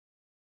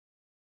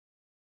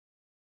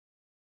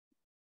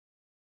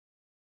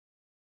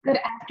Good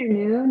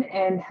afternoon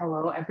and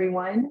hello,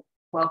 everyone.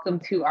 Welcome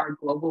to our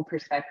Global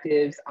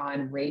Perspectives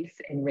on Race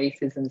and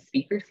Racism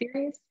speaker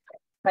series.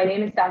 My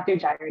name is Dr.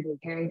 Jaira Day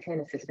Harrington,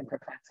 Assistant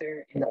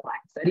Professor in the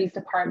Black Studies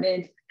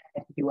Department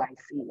at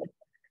UIC.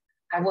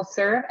 I will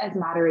serve as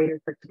moderator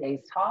for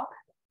today's talk,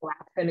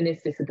 Black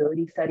Feminist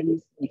Disability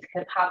Studies meets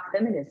Hip Hop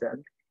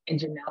Feminism in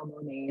Janelle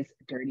Monaé's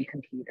Dirty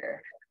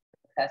Computer,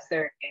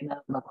 Professor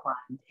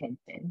LaQawn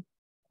Hinton.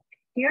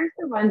 Here's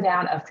the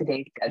rundown of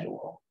today's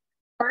schedule.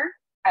 First,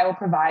 I will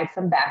provide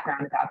some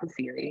background about the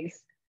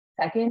series.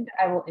 Second,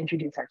 I will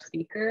introduce our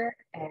speaker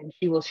and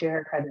she will share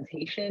her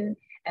presentation.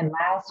 And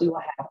last, we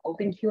will have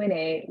open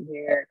Q&A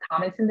where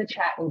comments in the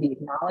chat will be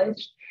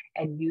acknowledged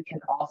and you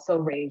can also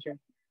raise your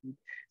hand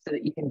so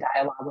that you can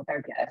dialogue with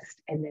our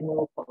guest, and then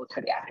we'll close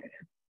for the afternoon.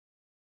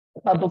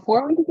 But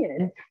before we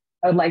begin,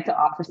 I would like to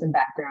offer some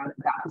background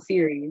about the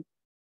series.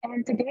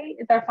 And today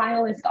is our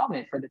final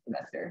installment for the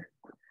semester.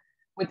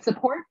 With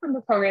support from the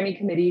programming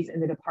committees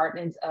in the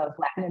departments of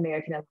Latin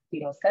American and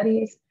Latino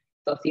Studies,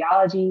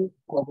 Sociology,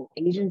 Global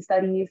Asian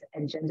Studies,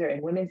 and Gender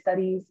and Women's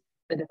Studies,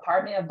 the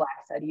Department of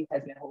Black Studies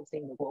has been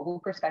hosting the Global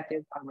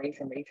Perspectives on Race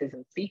and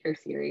Racism speaker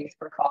series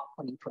for fall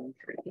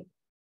 2023.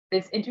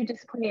 This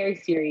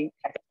interdisciplinary series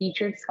has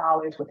featured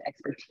scholars with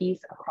expertise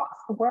across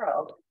the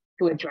world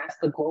to address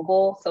the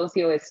global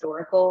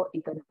socio-historical,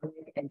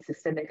 economic, and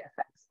systemic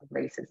effects of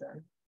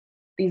racism.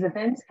 These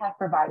events have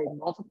provided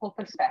multiple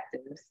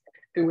perspectives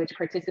through which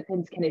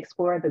participants can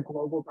explore the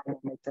global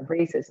dynamics of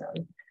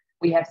racism.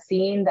 We have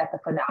seen that the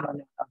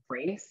phenomena of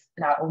race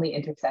not only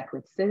intersect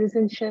with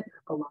citizenship,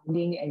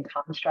 belonging, and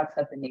constructs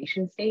of the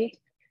nation state,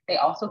 they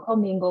also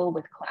commingle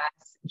with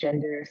class,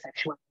 gender,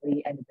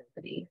 sexuality, and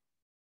ability.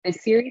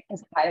 This series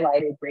has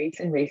highlighted race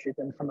and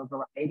racism from a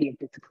variety of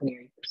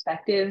disciplinary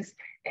perspectives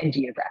and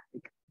geographic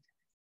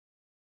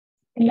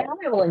contexts. And now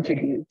I will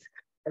introduce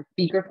our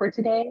speaker for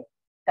today,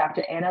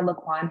 Dr.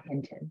 LaQawn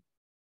Hinton.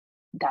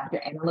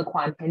 Dr.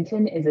 LaQawn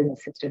Hinton is an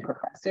assistant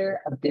professor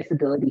of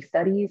disability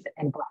studies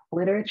and Black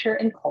literature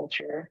and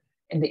culture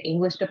in the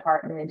English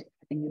department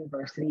at the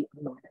University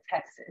of North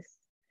Texas.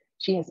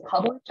 She has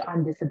published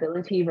on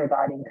disability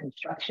regarding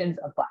constructions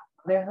of Black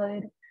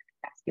motherhood,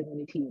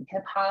 masculinity in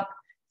hip hop,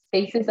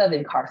 spaces of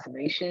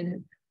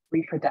incarceration,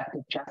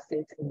 reproductive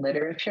justice in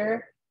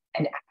literature,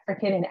 and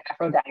African and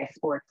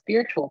Afro-diasporic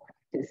spiritual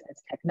practice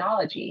as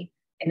technology,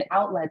 in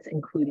outlets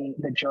including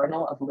the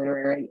Journal of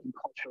Literary and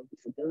Cultural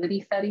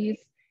Disability Studies,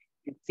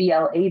 the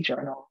CLA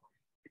Journal,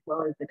 as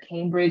well as the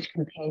Cambridge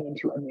Companion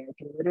to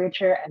American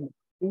Literature and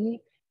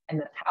the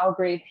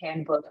Palgrave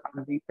Handbook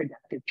on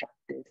Reproductive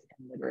Justice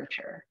and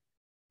Literature.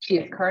 She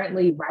is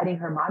currently writing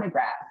her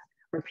monograph,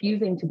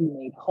 Refusing to be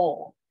Made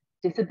Whole,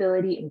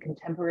 Disability in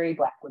Contemporary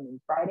Black Women's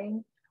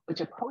Writing,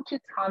 which approaches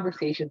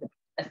conversations of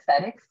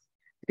aesthetics,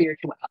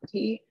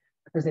 spirituality,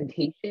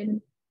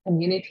 representation,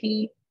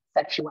 community,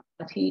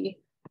 sexuality,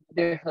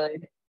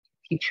 motherhood,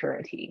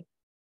 futurity.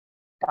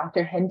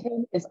 Dr.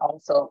 Hinton is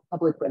also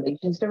Public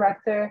Relations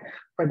Director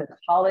for the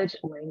College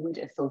Language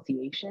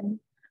Association,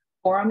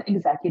 Forum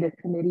Executive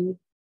Committee,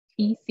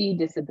 TC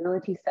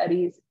Disability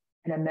Studies,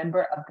 and a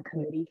member of the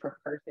Committee for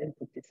Persons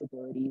with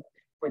Disabilities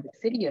for the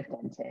City of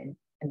Denton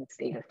and the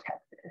state of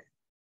Texas.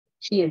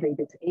 She is a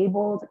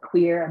disabled,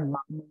 queer,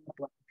 mom,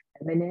 Black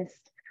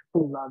feminist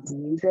who loves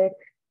music,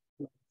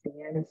 loves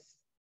dance,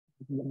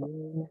 loves the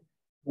moon,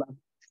 loves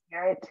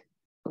spirit,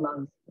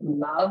 loves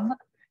love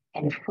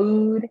and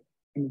food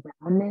and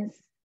roundness,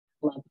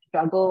 loves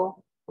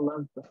struggle,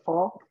 loves the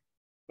folk,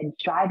 and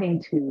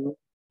striving to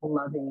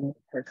loving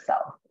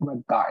herself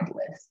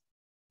regardless.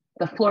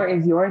 The floor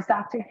is yours,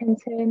 Dr.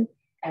 Hinton,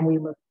 and we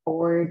look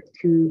forward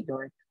to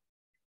your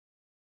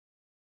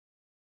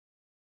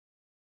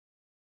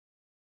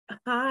time.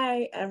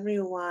 Hi,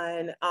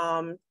 everyone.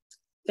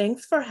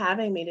 Thanks for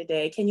having me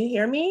today. Can you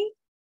hear me?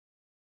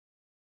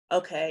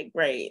 Okay,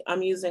 great.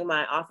 I'm using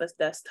my office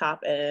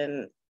desktop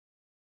and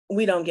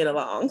we don't get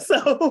along,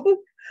 so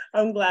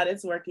I'm glad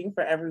it's working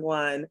for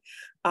everyone.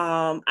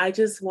 I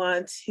just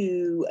want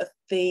to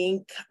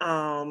thank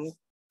Jaira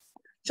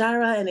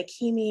and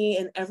Akimi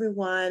and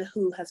everyone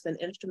who has been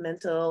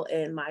instrumental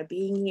in my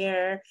being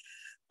here.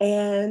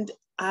 And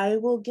I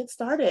will get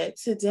started.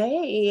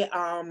 Today,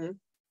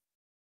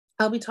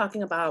 I'll be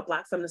talking about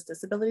Black feminist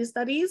disability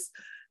studies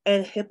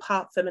and hip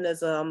hop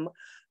feminism,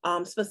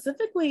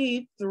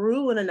 specifically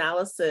through an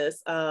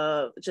analysis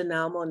of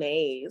Janelle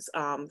Monaé's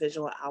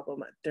visual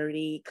album,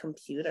 Dirty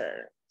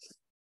Computer.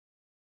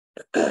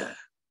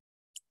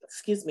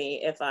 Excuse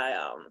me if I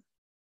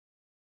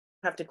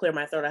have to clear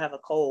my throat, I have a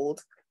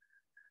cold.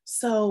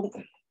 So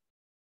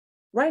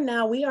right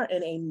now we are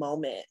in a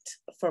moment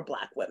for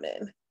Black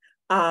women.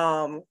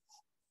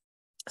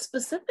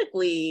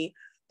 Specifically,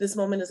 this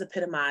moment is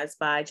epitomized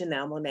by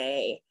Janelle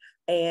Monaé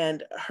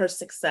and her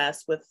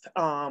success with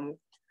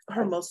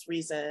her most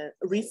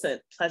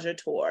recent pleasure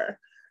tour.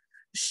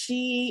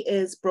 She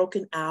is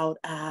broken out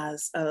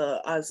as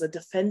a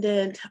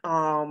defendant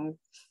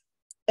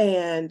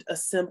and a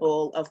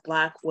symbol of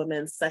Black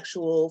women's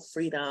sexual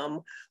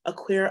freedom, a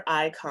queer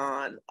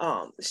icon.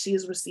 She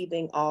is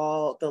receiving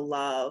all the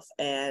love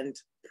and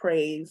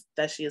praise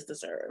that she has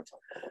deserved.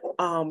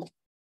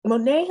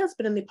 Monaé has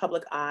been in the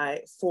public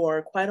eye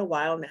for quite a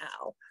while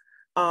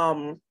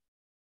now.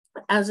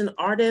 As an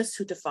artist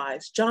who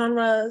defies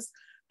genres,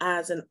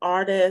 as an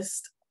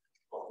artist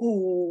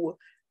who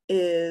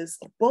is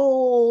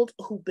bold,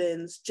 who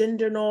bends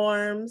gender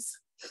norms,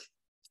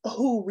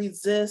 who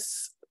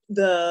resists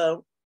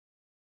the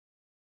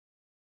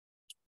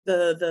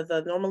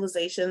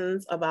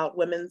normalizations about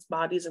women's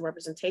bodies and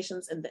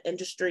representations in the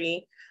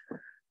industry.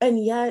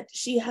 And yet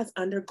she has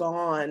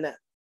undergone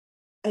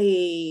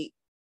a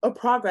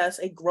progress,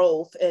 a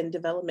growth and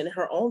development in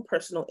her own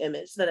personal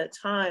image that at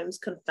times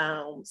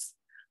confounds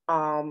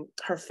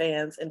her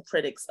fans and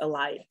critics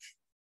alike.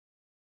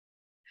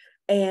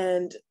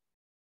 And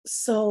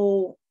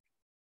so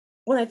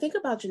when I think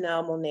about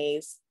Janelle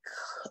Monaé's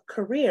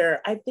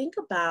career, I think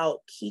about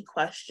key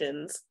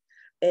questions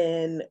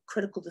in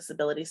critical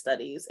disability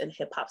studies and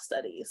hip hop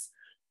studies.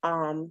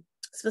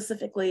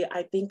 Specifically,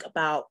 I think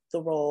about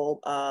the role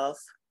of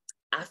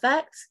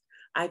affect.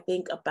 I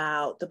think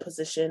about the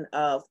position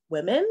of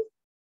women,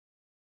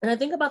 and I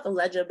think about the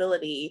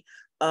legibility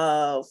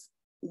of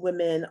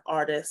women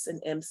artists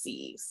and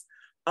MCs.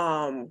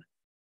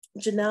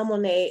 Janelle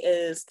Monaé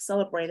is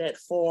celebrated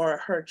for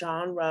her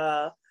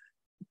genre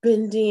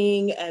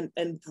bending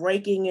and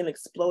breaking and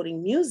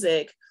exploding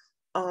music.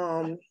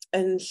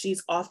 And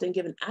she's often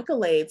given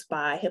accolades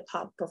by hip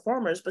hop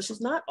performers, but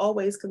she's not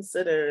always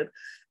considered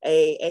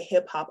a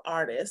hip hop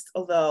artist,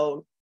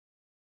 although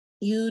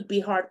you'd be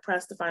hard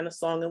pressed to find a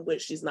song in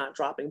which she's not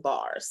dropping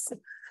bars.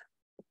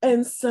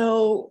 And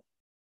so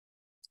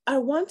I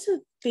want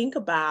to think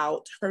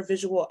about her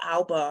visual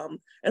album,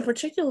 and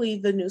particularly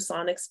the new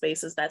sonic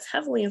spaces that's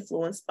heavily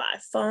influenced by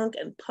funk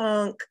and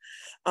punk,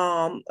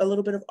 a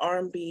little bit of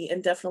R&B,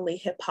 and definitely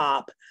hip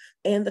hop,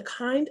 and the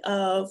kind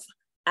of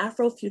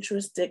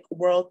Afrofuturistic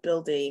world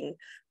building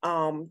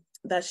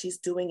that she's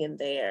doing in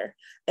there,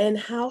 and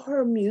how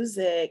her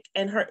music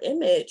and her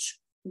image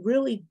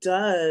really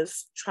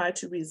does try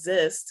to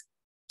resist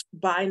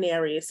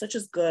binaries such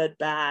as good,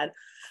 bad,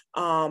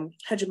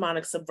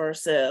 hegemonic,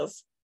 subversive,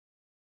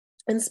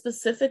 and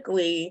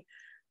specifically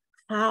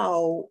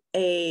how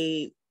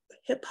a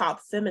hip hop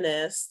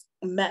feminist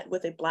met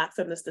with a Black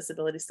feminist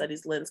disability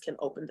studies lens can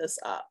open this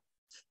up.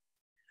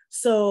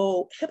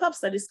 So hip hop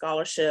studies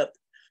scholarship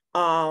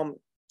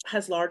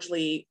has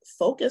largely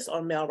focused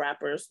on male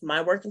rappers,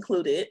 my work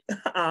included.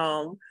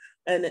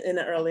 And in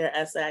an earlier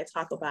essay, I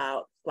talk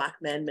about Black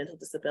men, mental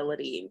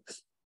disability,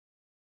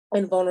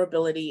 and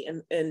vulnerability,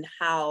 and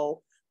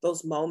how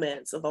those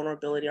moments of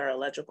vulnerability are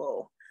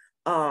illegible.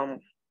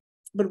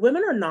 But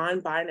women or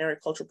non-binary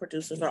cultural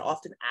producers are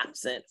often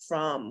absent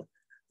from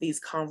these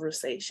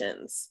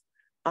conversations.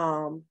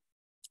 And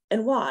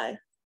why?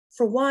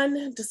 For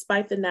one,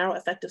 despite the narrow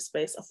effective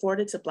space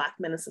afforded to Black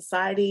men in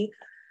society,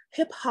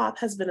 hip hop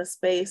has been a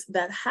space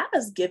that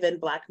has given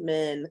Black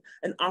men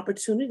an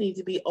opportunity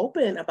to be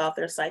open about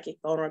their psychic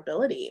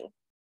vulnerability.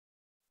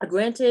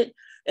 Granted,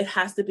 it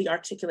has to be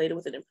articulated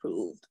within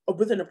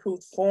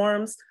approved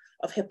forms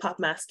of hip hop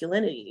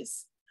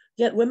masculinities.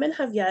 Yet women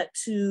have yet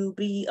to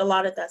be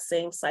allotted that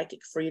same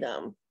psychic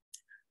freedom.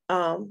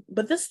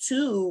 But this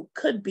too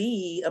could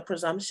be a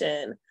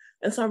presumption.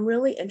 And so I'm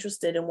really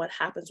interested in what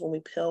happens when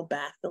we peel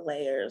back the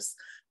layers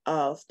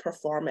of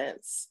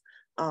performance,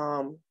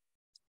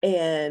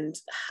 and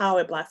how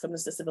a Black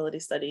feminist disability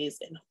studies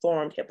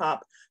informed hip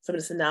hop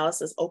feminist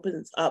analysis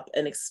opens up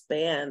and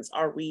expands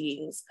our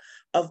readings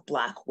of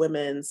Black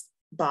women's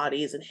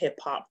bodies and hip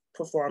hop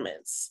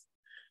performance.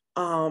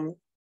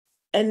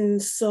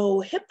 And so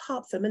hip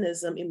hop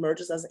feminism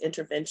emerges as an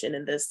intervention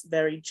in this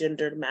very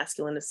gendered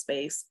masculinist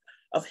space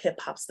of hip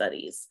hop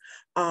studies,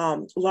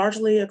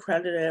 largely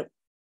accredited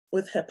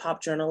with hip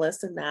hop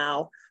journalist and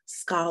now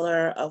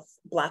scholar of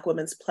Black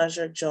women's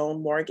pleasure,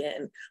 Joan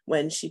Morgan,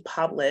 when she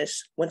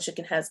published When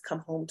Chicken Heads Come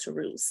Home to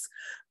Roost,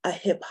 a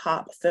hip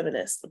hop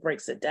feminist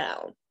breaks it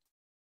down.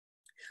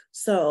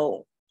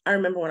 So I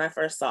remember when I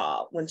first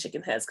saw When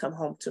Chicken Heads Come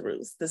Home to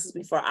Roost, this is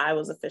before I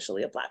was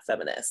officially a Black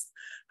feminist.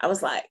 I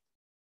was like,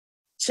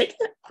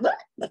 chicken,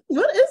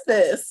 what is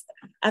this?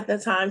 At the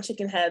time,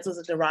 chicken heads was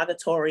a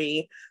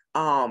derogatory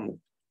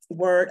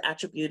word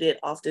attributed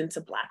often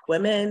to Black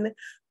women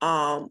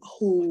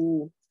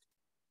who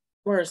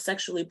were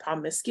sexually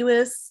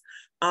promiscuous,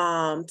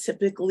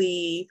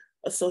 typically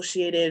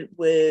associated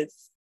with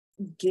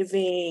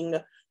giving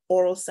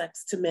oral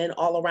sex to men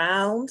all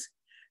around.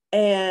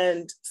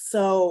 And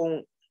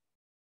so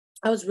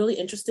I was really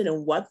interested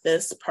in what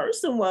this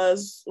person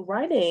was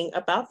writing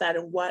about that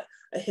and what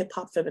a hip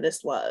hop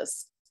feminist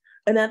was.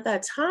 And at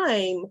that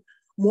time,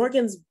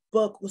 Morgan's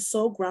book was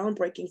so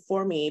groundbreaking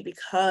for me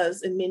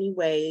because in many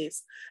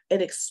ways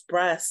it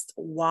expressed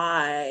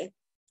why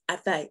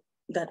at that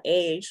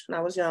age, when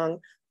I was young,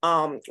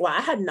 why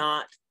I had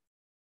not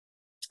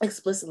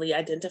explicitly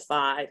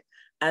identified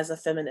as a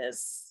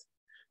feminist.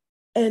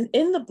 And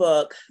in the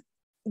book,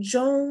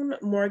 Joan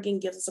Morgan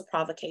gives us a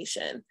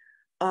provocation.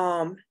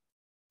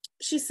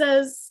 She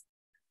says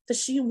that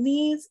she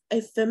needs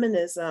a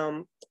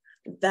feminism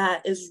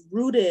that is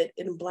rooted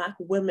in Black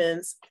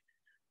women's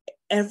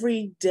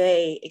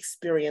everyday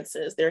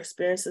experiences, their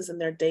experiences in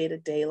their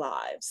day-to-day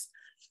lives.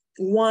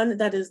 One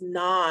that is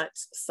not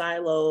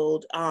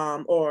siloed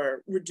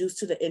or reduced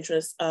to the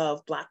interests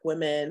of Black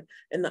women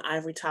in the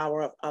ivory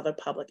tower of other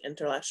public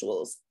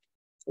intellectuals.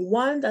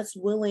 One that's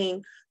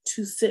willing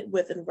to sit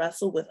with and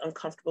wrestle with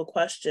uncomfortable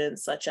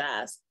questions such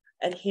as,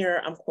 and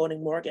here I'm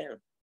quoting Morgan,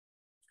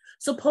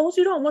 suppose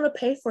you don't want to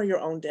pay for your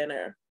own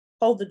dinner,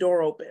 hold the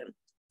door open,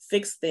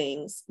 fix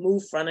things,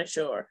 move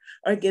furniture,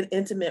 or get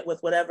intimate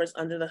with whatever's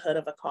under the hood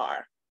of a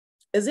car.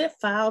 Is it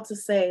foul to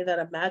say that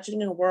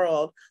imagining a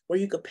world where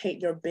you could paint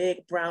your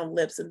big brown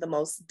lips in the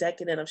most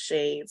decadent of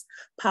shades,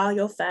 pile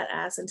your fat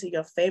ass into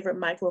your favorite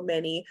micro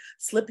mini,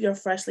 slip your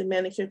freshly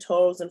manicured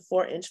toes in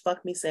 4-inch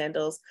fuck me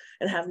sandals,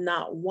 and have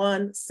not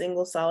one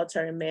single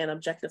solitary man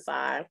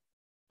objectify,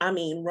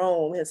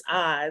 roam his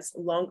eyes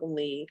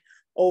longingly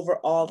over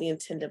all the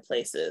intended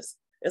places?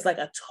 It's like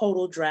a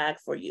total drag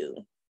for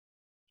you.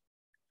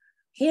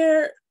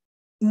 Here,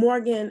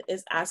 Morgan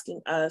is asking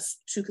us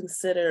to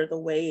consider the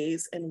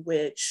ways in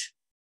which,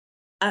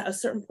 at a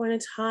certain point in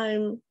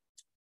time,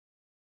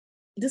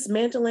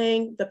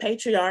 dismantling the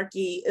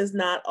patriarchy is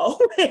not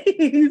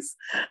always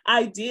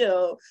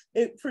ideal.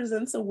 It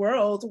presents a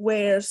world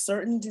where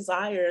certain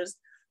desires,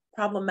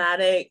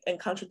 problematic and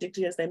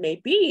contradictory as they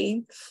may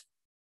be,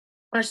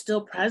 are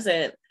still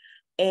present,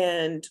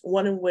 and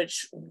one in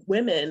which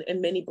women,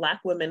 and many Black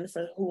women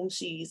for whom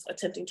she's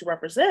attempting to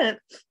represent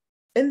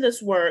in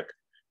this work,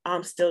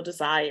 still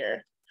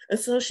desire. And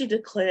so she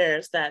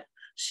declares that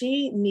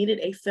she needed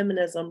a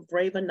feminism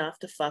brave enough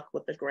to fuck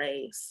with the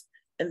grays.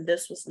 And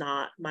this was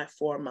not my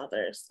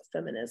foremothers'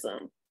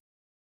 feminism.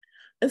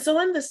 And so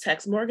in this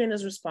text, Morgan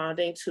is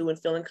responding to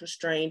and feeling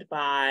constrained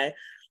by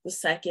the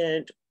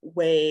second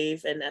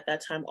wave, and at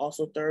that time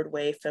also third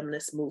wave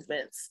feminist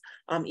movements,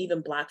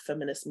 even Black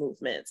feminist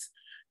movements,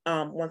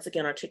 once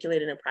again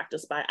articulated and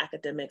practiced by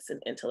academics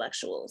and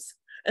intellectuals.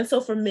 And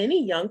so for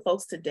many young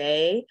folks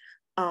today,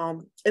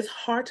 it's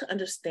hard to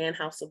understand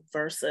how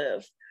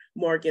subversive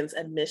Morgan's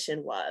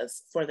admission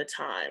was for the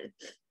time.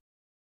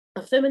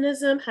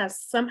 Feminism has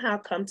somehow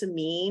come to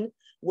mean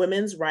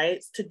women's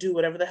rights to do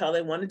whatever the hell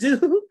they want to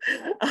do,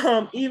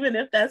 even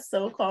if that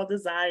so-called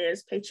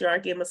desires,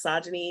 patriarchy and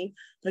misogyny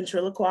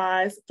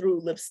ventriloquize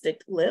through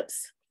lipstick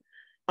lips.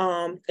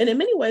 And in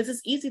many ways,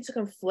 it's easy to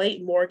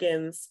conflate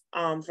Morgan's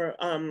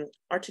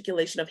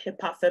articulation of hip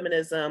hop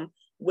feminism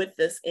with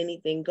this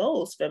anything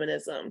goes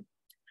feminism.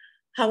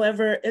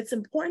 However, it's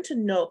important to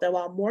note that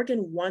while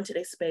Morgan wanted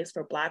a space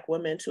for Black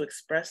women to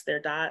express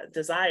their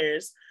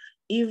desires,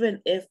 even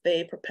if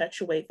they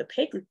perpetuate the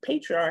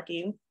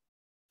patriarchy,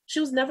 she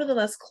was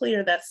nevertheless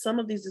clear that some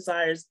of these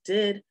desires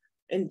did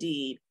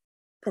indeed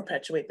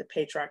perpetuate the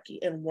patriarchy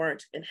and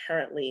weren't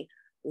inherently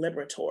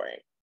liberatory.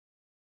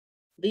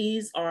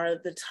 These are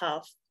the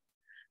tough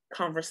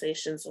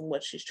conversations in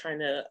which she's trying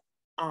to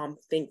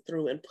think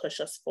through and push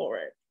us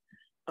forward.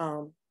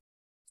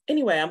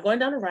 Anyway, I'm going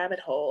down a rabbit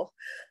hole.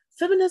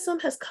 Hip hop feminism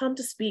has come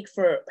to speak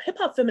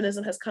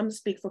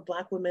for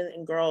Black women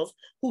and girls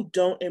who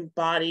don't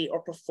embody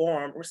or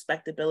perform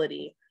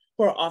respectability,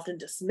 who are often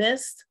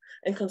dismissed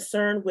and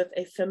concerned with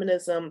a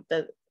feminism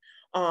that,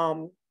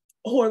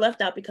 who are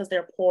left out because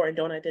they're poor and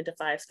don't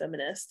identify as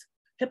feminist.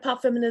 Hip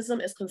hop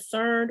feminism is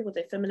concerned with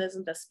a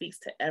feminism that speaks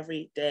to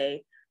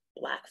everyday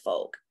Black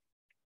folk.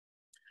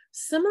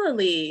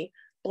 Similarly,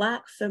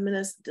 Black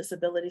feminist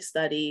disability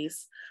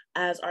studies,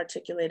 as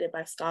articulated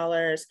by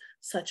scholars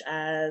such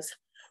as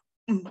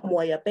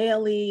Moya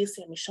Bailey,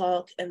 Sammy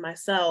Schalk, and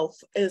myself,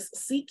 is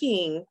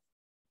seeking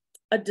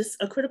a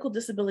critical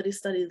disability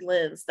study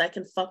lens that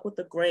can fuck with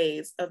the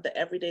grays of the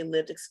everyday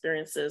lived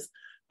experiences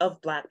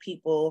of Black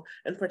people,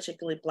 and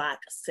particularly Black,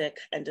 sick,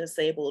 and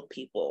disabled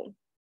people.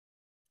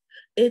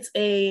 It's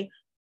an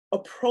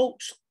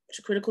approach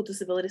to critical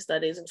disability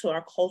studies and to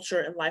our culture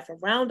and life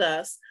around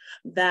us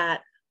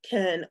that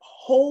can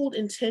hold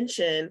in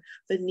tension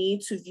the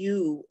need to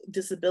view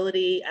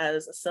disability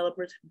as a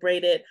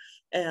celebrated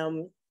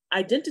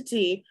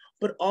identity,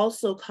 but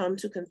also come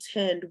to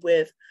contend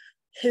with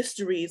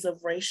histories of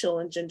racial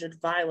and gendered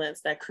violence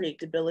that create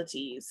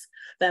debilities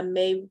that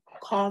may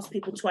cause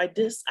people to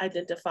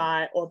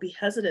disidentify or be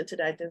hesitant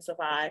to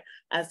identify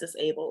as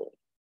disabled.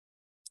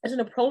 It's an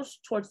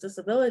approach towards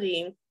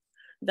disability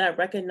that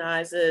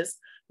recognizes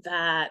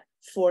that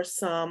for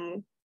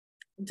some,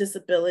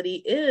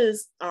 disability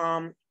is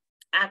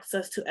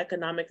access to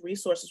economic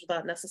resources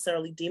without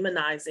necessarily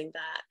demonizing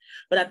that,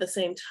 but at the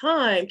same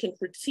time can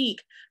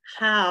critique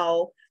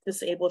how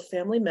disabled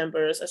family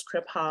members, as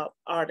crip hop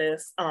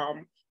artist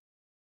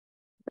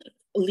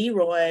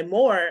Leroy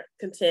Moore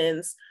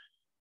contends,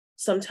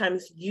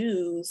 sometimes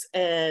use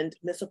and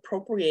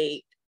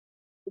misappropriate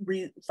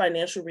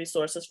financial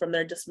resources from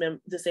their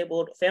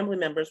disabled family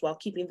members while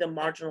keeping them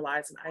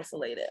marginalized and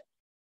isolated.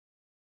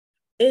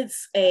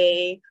 It's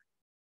a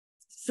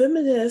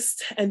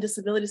feminist and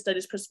disability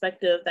studies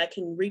perspective that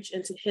can reach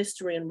into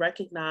history and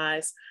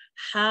recognize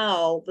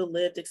how the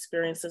lived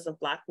experiences of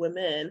Black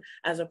women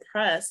as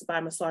oppressed by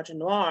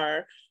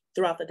misogynoir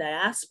throughout the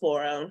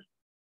diaspora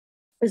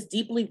is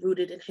deeply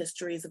rooted in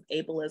histories of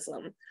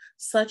ableism,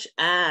 such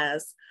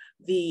as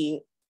the,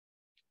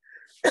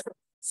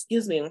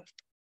 excuse me,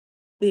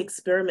 the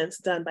experiments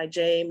done by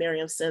J.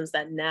 Miriam Sims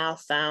that now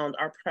found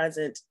our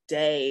present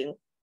day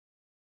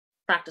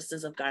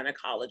practices of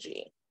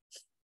gynecology.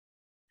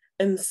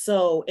 And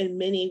so in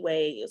many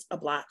ways, a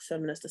Black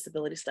feminist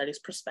disability studies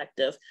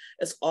perspective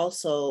is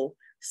also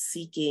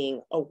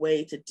seeking a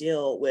way to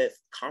deal with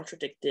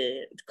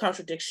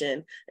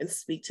contradiction and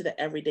speak to the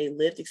everyday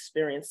lived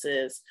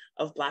experiences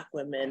of Black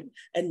women,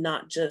 and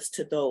not just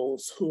to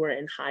those who are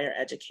in higher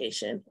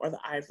education or the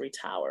ivory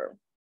tower.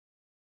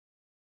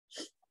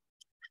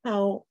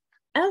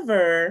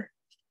 However,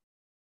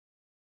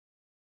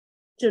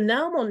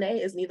 Janelle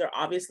Monaé is neither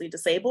obviously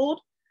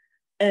disabled,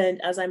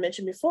 and as I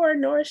mentioned before,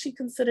 nor is she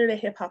considered a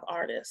hip hop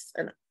artist.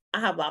 And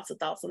I have lots of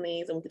thoughts on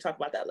these, and we can talk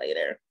about that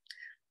later.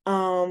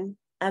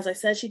 As I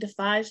said, she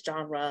defies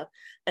genre,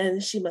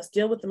 and she must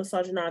deal with the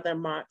misogyny that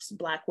marks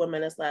Black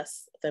women as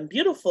less than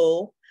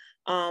beautiful.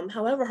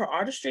 However, her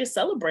artistry is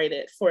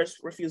celebrated for its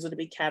refusal to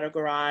be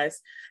categorized,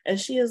 and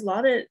she is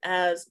lauded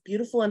as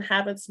beautiful and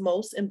habits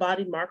most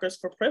embodied markers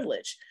for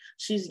privilege.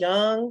 She's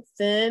young,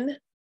 thin,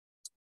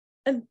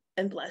 and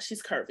blessed.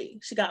 She's curvy.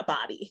 She got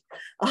body.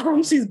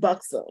 She's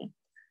buxom.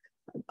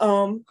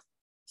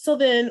 So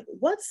then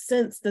what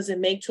sense does it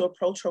make to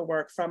approach her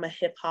work from a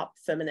hip hop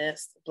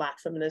feminist, Black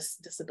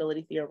feminist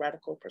disability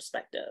theoretical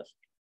perspective?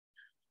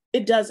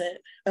 It doesn't,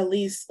 at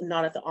least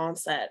not at the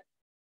onset.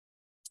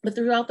 But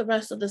throughout the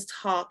rest of this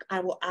talk, I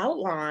will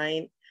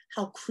outline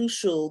how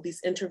crucial these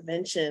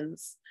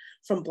interventions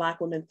from Black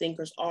women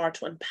thinkers are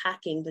to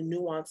unpacking the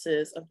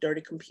nuances of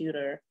Dirty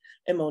Computer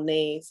and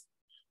Monaé's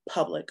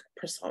public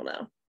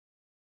persona.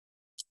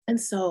 And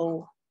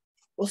so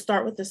we'll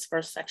start with this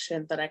first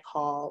section that I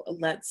call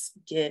Let's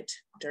Get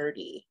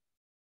Dirty.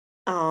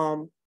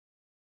 And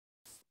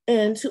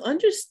to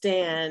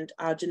understand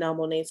Janelle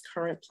Monaé's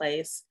current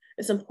place,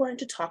 it's important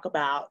to talk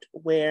about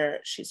where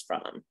she's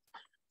from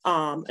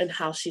and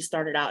how she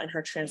started out in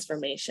her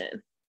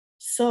transformation.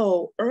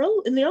 So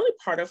in the early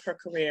part of her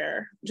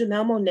career,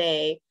 Janelle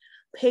Monaé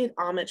paid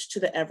homage to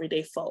the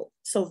everyday folk,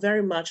 so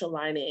very much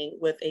aligning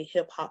with a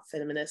hip hop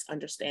feminist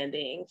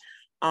understanding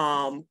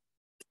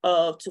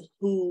of to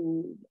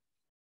who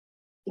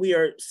we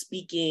are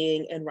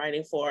speaking and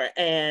writing for.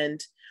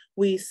 And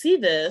we see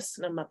this,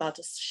 and I'm about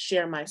to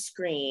share my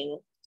screen,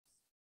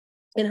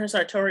 in her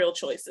sartorial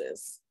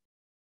choices.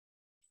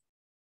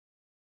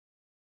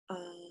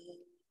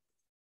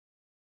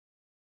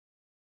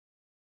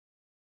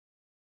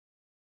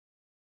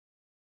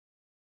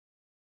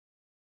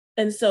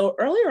 And so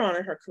earlier on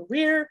in her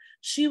career,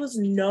 she was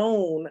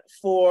known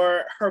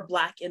for her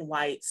Black and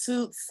white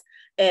suits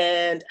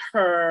and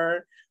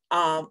her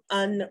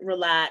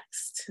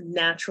unrelaxed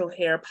natural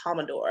hair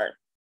pompadour.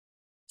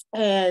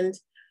 And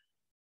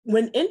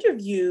when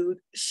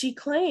interviewed, she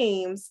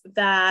claims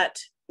that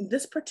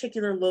this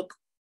particular look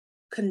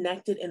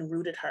connected and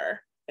rooted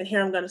her. And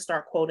here I'm going to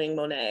start quoting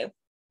Monaé.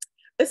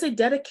 "It's a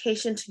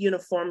dedication to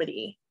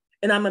uniformity,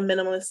 and I'm a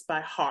minimalist by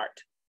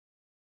heart.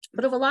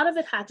 But if a lot of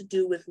it had to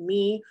do with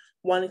me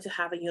wanting to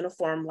have a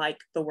uniform like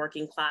the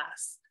working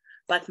class,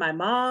 like my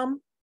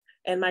mom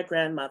and my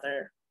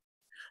grandmother.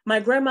 My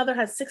grandmother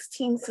had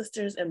 16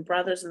 sisters and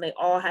brothers, and they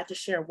all had to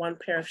share one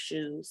pair of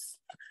shoes.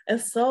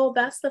 And so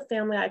that's the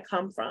family I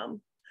come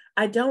from.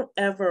 I don't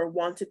ever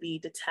want to be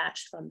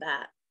detached from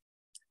that.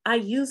 I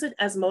use it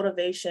as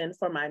motivation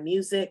for my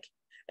music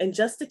and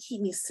just to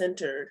keep me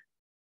centered,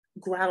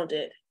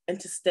 grounded, and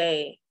to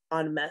stay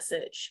on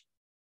message."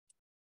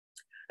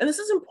 And this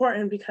is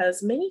important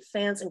because many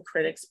fans and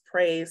critics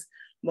praise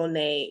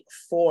Monaé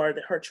for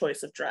her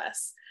choice of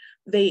dress.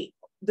 They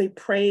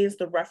praised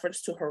the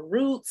reference to her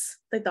roots.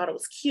 They thought it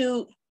was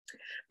cute.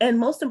 And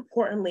most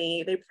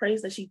importantly, they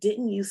praised that she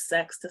didn't use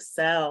sex to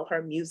sell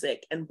her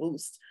music and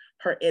boost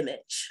her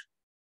image.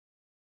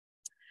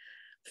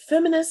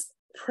 Feminist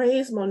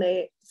praise for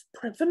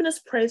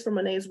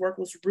Monaé's work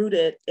was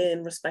rooted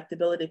in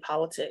respectability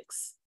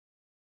politics.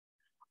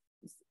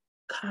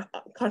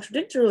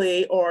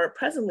 Contradictorily, or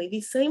presently,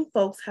 these same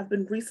folks have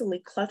been recently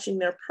clutching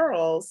their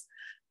pearls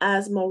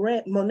as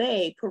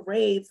Monaé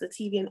parades the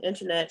TV and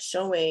internet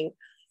showing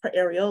her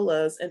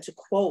areolas, and to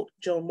quote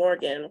Joan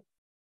Morgan,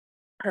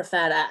 her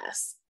fat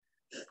ass,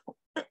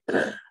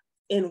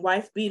 in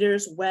wife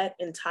beaters, wet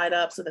and tied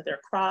up so that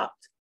they're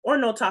cropped or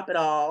no top at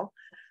all,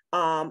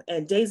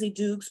 and Daisy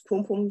Dukes,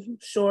 pum pum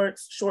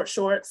shorts, short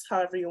shorts,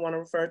 however you want to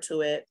refer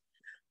to it.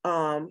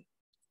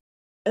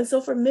 And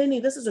so for many,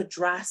 this is a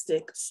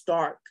drastic,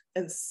 stark,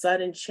 and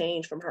sudden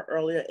change from her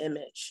earlier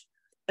image,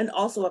 and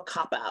also a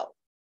cop-out.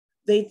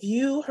 They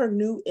view her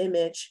new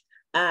image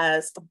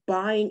as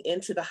buying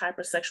into the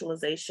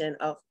hypersexualization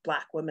of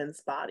Black women's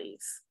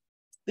bodies.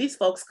 These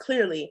folks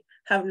clearly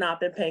have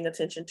not been paying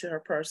attention to her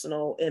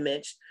personal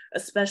image,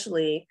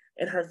 especially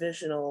in her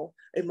visual,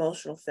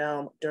 emotional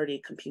film,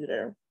 Dirty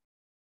Computer.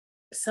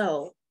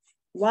 So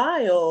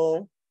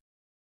while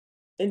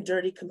in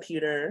Dirty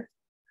Computer,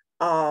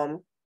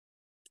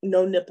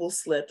 no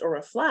nipples slipped or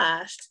were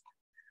flashed,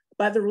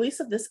 by the release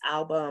of this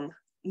album,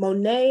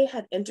 Monaé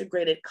had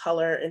integrated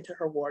color into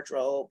her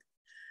wardrobe.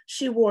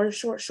 She wore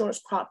short shorts,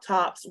 crop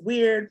tops,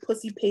 weird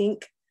pussy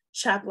pink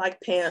chap-like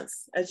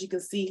pants, as you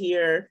can see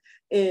here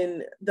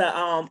in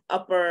the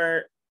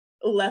upper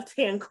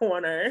left-hand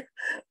corner.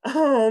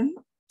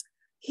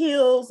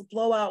 Heels,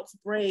 blowouts,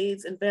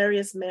 braids, and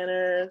various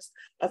manners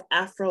of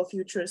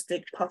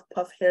Afro-futuristic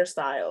puff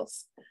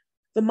hairstyles.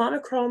 The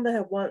monochrome that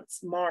had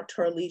once marked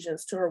her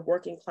allegiance to her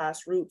working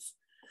class roots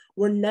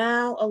were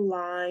now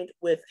aligned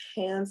with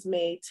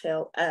hands-made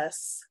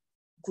tail-S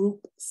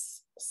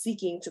groups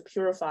seeking to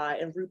purify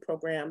and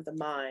reprogram the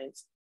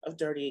minds of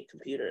dirty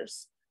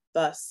computers.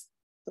 Thus,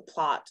 the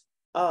plot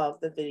of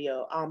the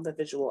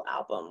visual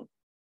album.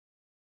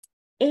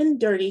 In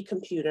Dirty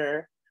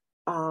Computer,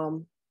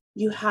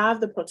 you have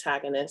the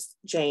protagonist,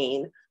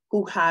 Jane,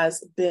 who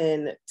has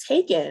been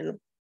taken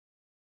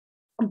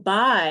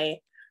by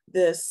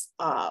this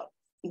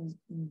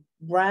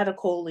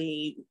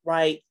radically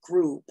right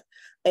group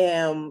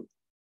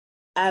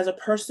as a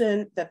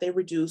person that they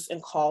reduce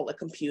and call a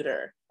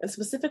computer. And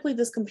specifically,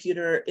 this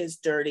computer is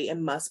dirty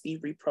and must be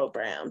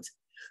reprogrammed.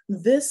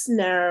 This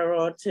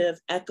narrative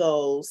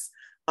echoes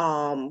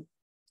the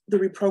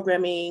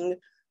reprogramming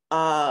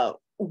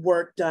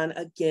work done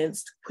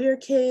against queer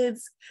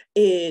kids.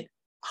 It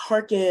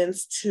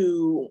harkens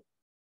to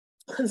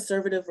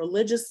conservative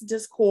religious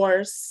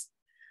discourse,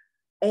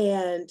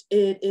 and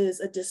it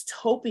is a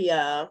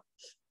dystopia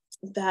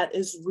that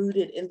is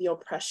rooted in the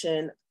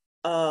oppression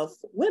of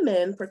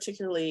women,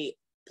 particularly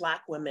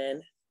Black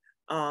women,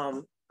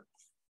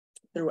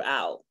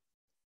 throughout.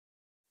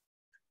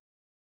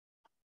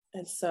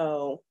 And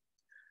so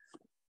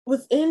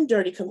within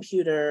Dirty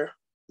Computer,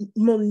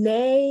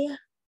 Monaé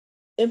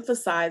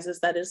emphasizes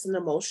that it's an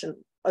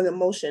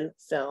emotion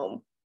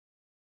film.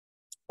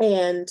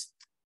 And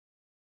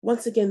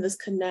once again, this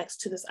connects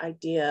to this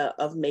idea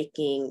of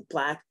making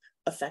Black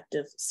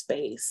affective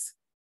space.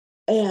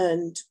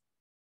 And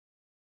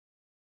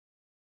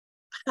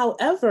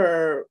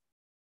however,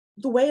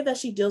 the way that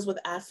she deals with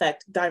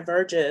affect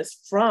diverges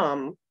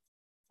from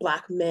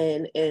Black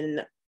men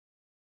in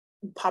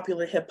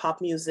popular hip hop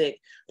music,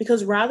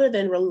 because rather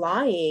than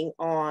relying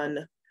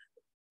on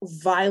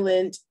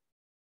violent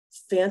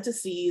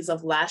fantasies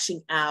of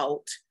lashing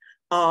out,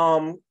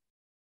 of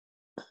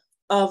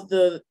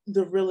the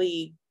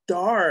really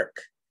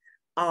dark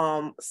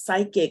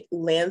psychic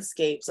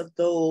landscapes of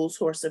those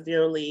who are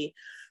severely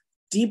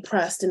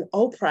depressed and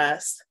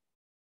oppressed,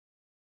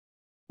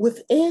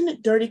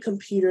 within Dirty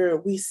Computer,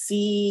 we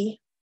see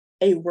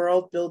a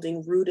world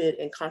building rooted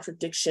in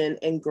contradiction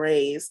and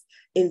grace,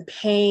 in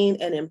pain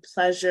and in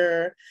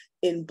pleasure,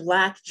 in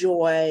Black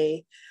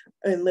joy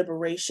and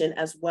liberation,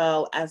 as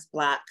well as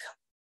Black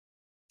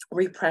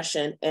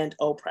repression and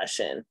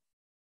oppression.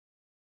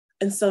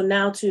 And so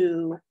now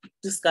to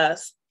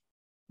discuss,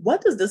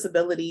 what does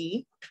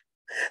disability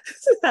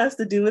has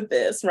to do with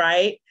this,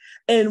 right?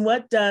 And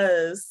what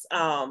does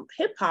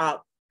hip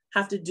hop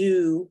have to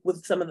do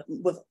with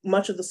with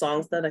much of the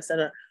songs that I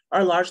said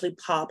are largely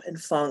pop and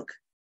funk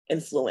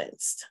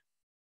influenced?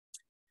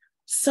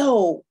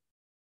 So,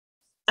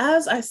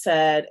 as I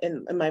said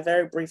in my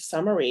very brief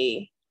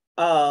summary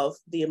of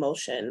the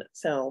emotion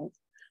film,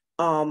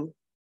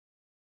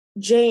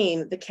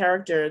 Jane, the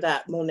character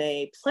that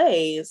Monaé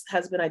plays,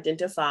 has been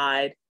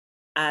identified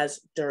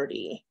as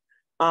dirty.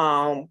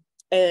 And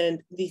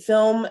the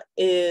film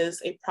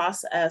is a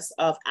process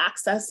of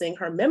accessing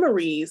her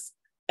memories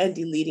and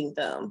deleting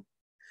them.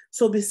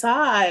 So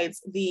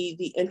besides the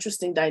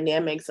interesting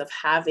dynamics of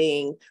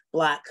having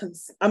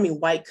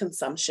white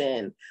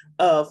consumption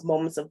of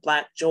moments of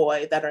Black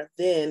joy that are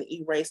then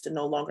erased and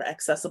no longer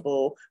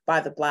accessible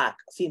by the Black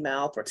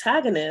female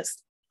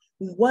protagonist,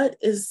 what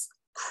is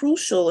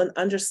crucial in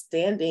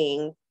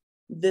understanding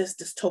this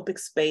dystopic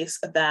space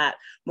that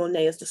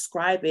Monaé is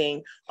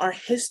describing are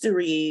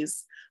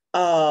histories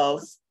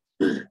of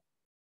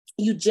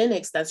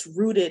eugenics that's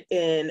rooted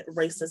in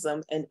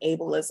racism and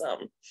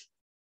ableism.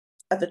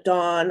 At the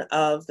dawn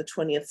of the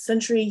 20th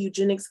century,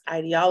 eugenics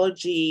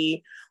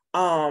ideology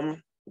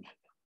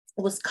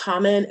was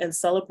common and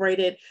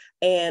celebrated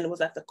and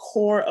was at the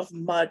core of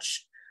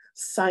much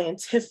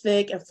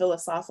scientific and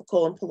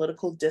philosophical and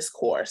political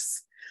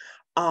discourse.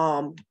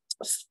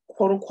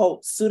 Quote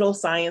unquote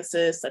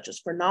pseudosciences such as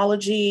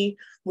phrenology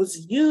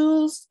was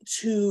used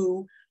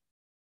to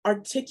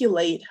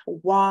articulate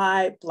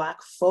why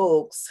Black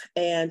folks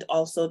and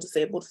also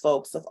disabled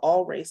folks of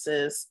all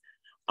races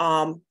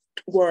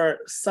were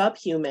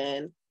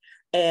subhuman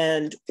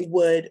and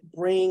would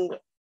bring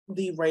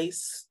the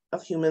race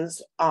of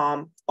humans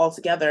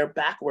altogether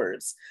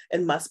backwards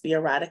and must be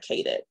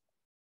eradicated.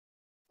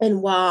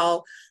 And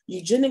while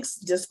eugenics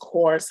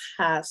discourse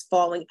has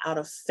fallen out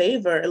of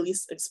favor, at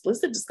least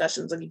explicit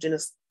discussions of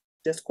eugenics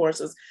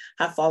discourses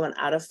have fallen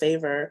out of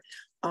favor,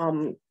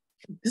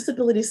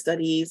 disability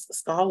studies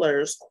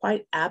scholars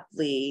quite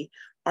aptly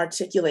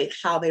articulate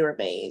how they were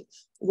made,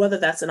 whether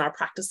that's in our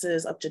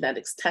practices of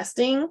genetics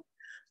testing,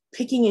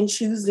 picking and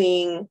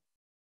choosing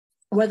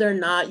whether or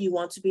not you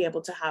want to be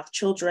able to have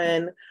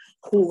children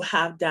who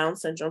have Down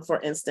syndrome, for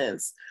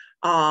instance,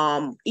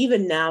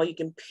 Even now you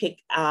can pick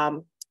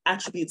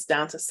attributes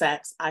down to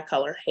sex, eye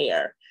color,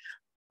 hair,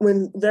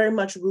 when very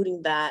much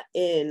rooting that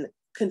in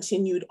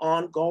continued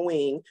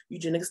ongoing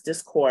eugenics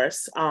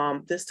discourse,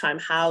 this time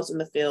housed in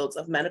the fields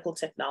of medical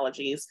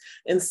technologies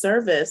in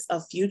service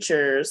of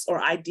futures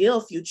or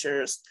ideal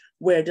futures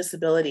where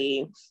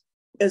disability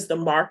is the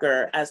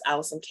marker, as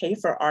Alison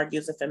Kafer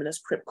argues, a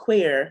feminist crip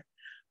queer,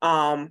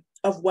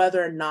 of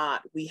whether or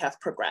not we have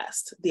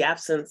progressed, the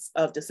absence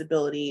of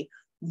disability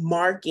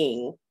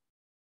marking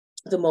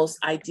the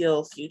most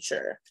ideal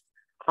future.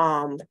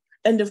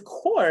 And of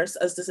course,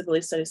 as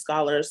disability studies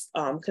scholars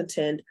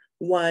contend,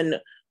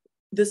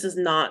 this is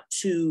not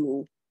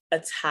to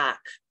attack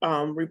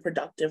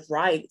reproductive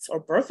rights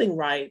or birthing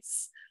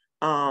rights,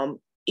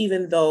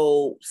 even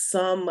though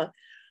some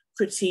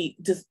critique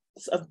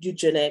of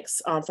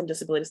eugenics from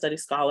disability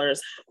studies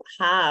scholars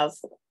have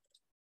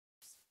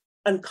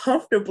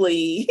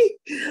uncomfortably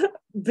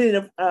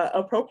been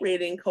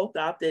appropriating,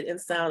 co-opted,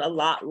 and sound a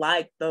lot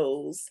like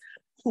those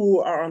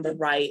who are on the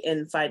right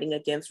and fighting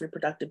against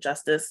reproductive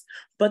justice,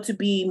 but to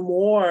be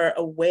more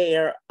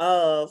aware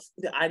of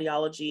the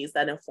ideologies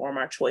that inform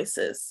our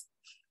choices.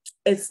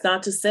 It's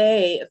not to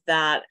say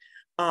that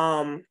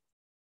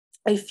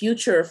a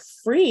future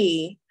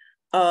free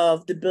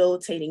of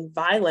debilitating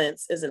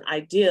violence is an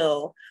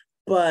ideal,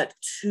 but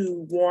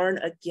to warn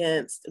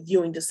against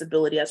viewing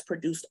disability as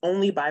produced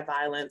only by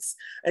violence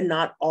and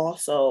not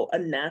also a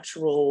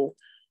natural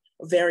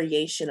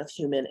variation of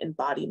human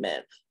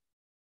embodiment.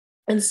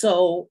 And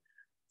so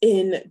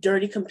in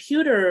Dirty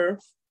Computer,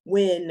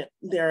 when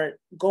they're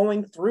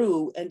going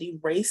through and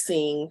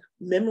erasing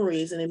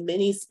memories, and in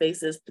many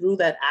spaces through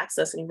that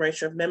access and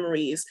erasure of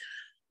memories,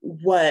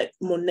 what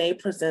Monaé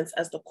presents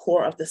as the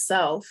core of the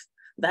self,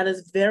 that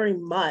is very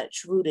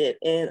much rooted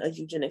in a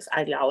eugenics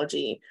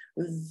ideology.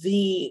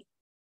 They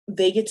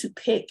get to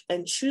pick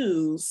and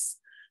choose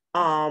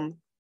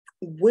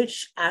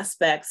which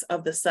aspects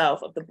of the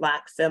self, of the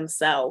Black femme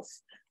self,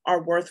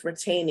 are worth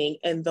retaining,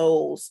 and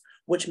those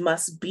which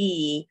must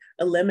be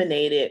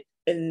eliminated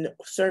in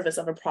service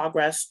of a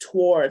progress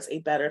towards a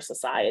better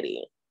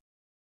society.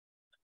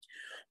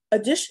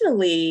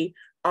 Additionally,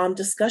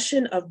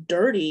 discussion of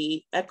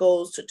dirty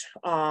echoes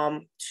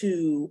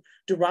to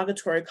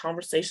derogatory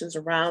conversations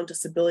around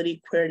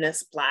disability,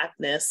 queerness,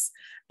 Blackness,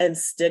 and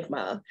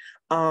stigma.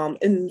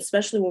 And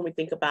especially when we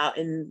think about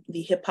in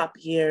the hip hop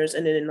years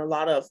and in a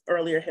lot of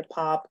earlier hip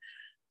hop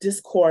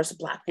discourse,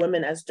 Black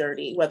women as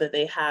dirty, whether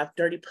they have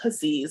dirty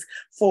pussies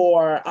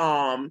for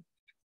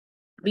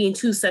being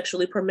too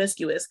sexually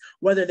promiscuous,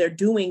 whether they're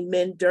doing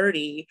men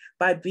dirty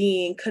by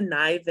being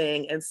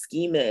conniving and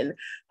scheming,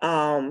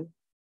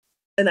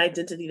 an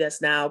identity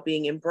that's now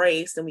being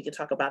embraced, and we can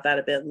talk about that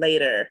a bit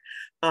later,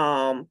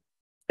 and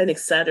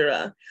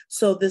etc.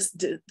 So this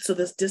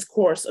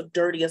discourse of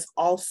dirty is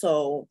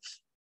also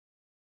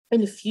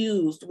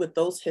infused with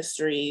those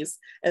histories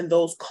and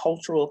those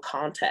cultural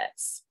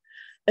contexts.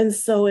 And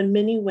so in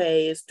many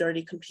ways,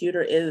 Dirty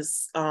Computer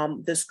is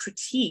this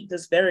critique,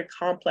 this very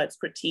complex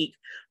critique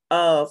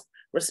of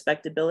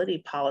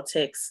respectability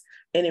politics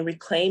and a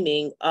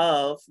reclaiming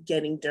of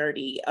getting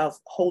dirty, of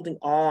holding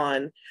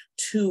on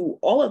to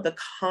all of the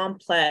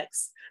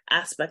complex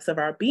aspects of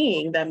our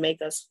being that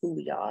make us who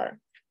we are.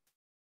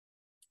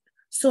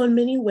 So in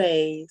many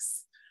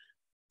ways,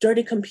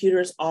 Dirty Computer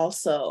is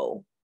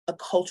also a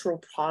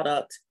cultural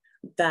product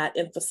that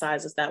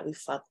emphasizes that we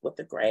fuck with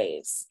the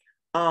grays.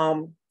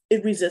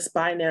 It resists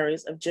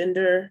binaries of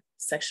gender,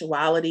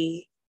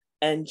 sexuality,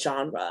 and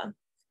genre.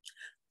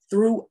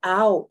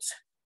 Throughout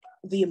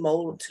the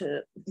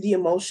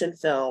emotion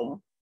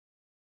film,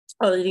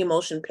 or the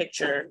emotion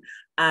picture,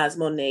 as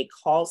Monaé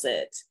calls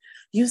it,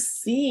 you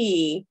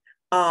see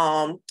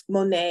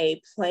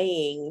Monaé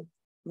playing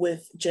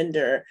with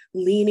gender,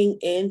 leaning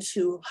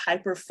into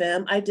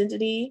hyper-femme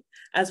identity,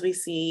 as we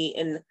see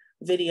in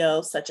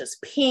videos such as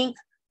Pink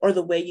or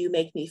The Way You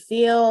Make Me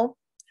Feel,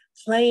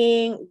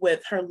 playing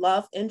with her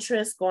love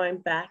interest, going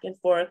back and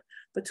forth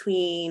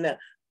between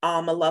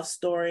a love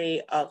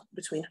story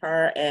between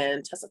her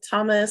and Tessa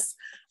Thomas,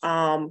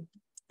 and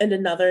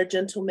another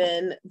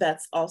gentleman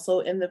that's also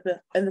in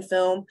the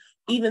film,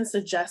 even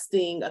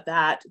suggesting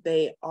that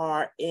they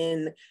are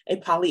in a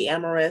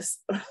polyamorous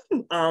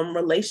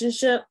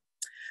relationship.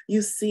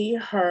 You see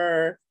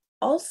her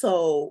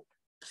also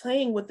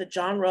playing with the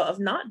genre of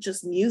not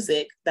just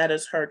music that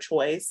is her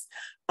choice.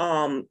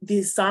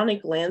 The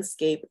sonic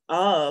landscape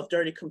of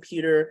Dirty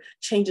Computer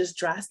changes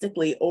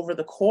drastically over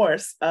the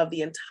course of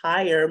the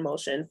entire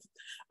motion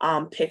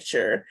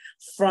picture,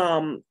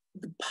 from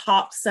the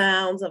pop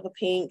sounds of a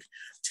Pink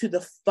to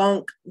the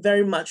funk,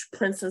 very much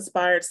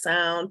Prince-inspired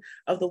sound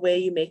of The Way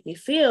You Make Me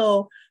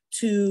Feel,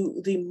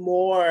 to the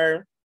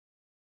more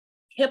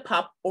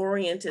hip-hop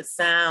oriented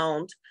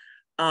sound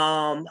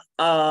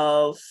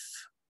of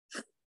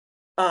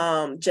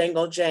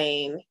Django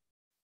Jane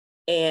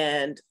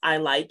and I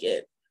Like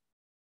It.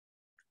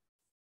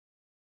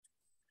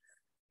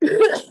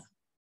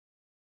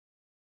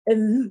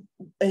 In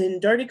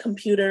Dirty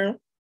Computer,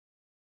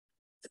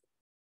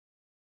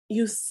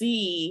 you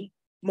see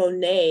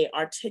Monaé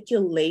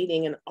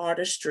articulating an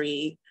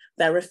artistry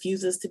that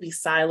refuses to be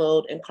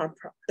siloed and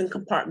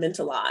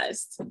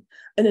compartmentalized.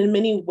 And in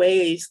many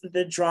ways,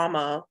 the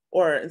drama,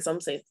 or in some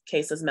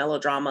cases,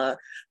 melodrama,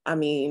 I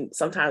mean,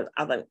 sometimes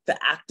I like the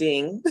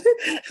acting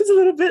is a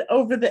little bit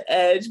over the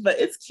edge, but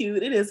it's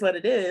cute. It is what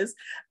it is.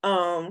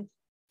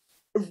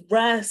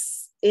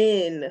 Rests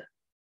in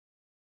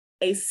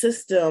a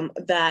system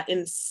that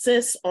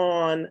insists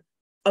on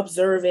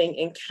observing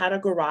and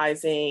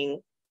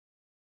categorizing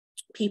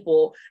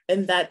people,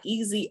 and that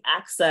easy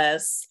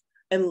access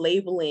and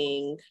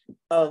labeling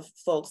of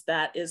folks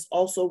that is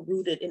also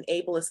rooted in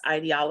ableist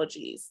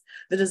ideologies,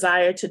 the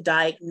desire to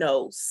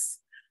diagnose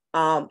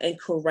and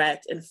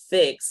correct and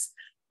fix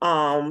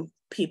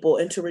people,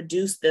 and to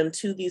reduce them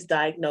to these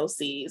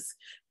diagnoses,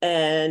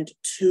 and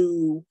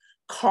to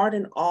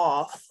cordon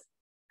off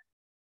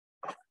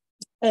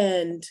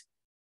and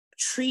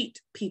treat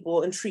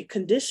people and treat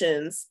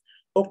conditions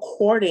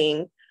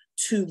according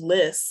to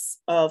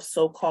lists of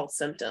so-called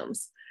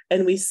symptoms.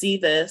 And we see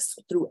this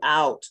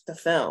throughout the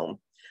film.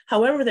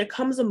 However, there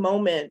comes a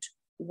moment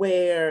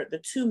where the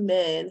two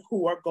men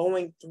who are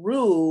going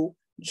through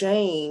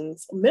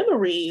Jane's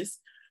memories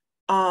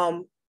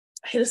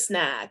hit a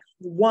snag.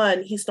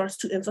 One, he starts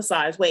to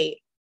emphasize, wait,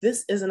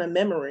 this isn't a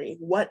memory.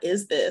 What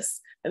is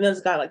this? And then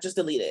this guy like, just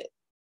delete it.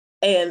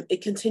 And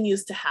it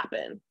continues to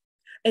happen.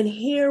 And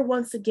here,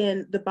 once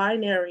again, the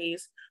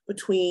binaries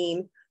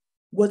between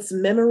what's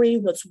memory,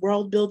 what's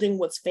world building,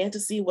 what's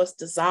fantasy, what's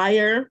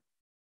desire,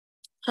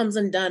 comes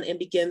undone and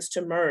begins to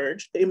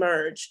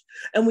emerge.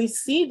 And we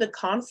see the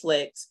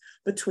conflict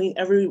between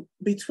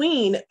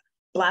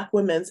Black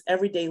women's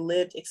everyday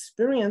lived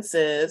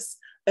experiences,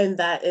 and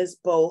that is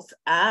both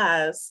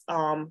as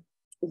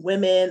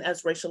women,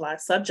 as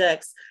racialized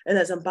subjects, and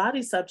as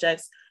embodied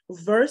subjects,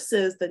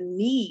 versus the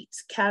neat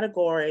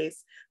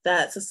categories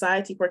that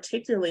society,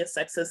 particularly a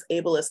sexist,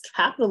 ableist,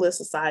 capitalist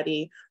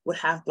society, would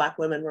have Black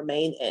women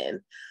remain in.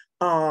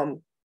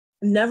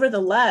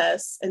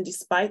 Nevertheless, and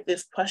despite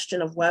this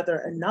question of whether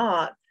or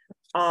not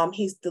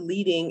he's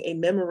deleting a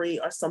memory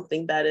or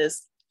something that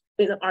is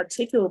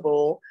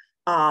inarticulable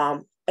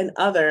and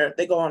other,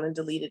 they go on and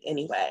delete it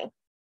anyway.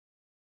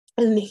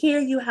 And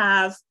here you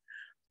have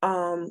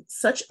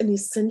such an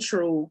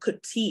essential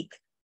critique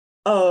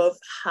of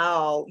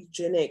how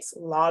eugenics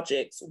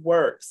logics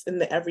works in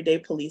the everyday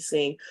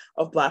policing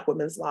of Black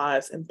women's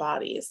lives and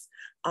bodies.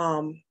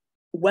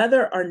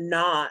 Whether or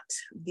not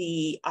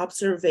the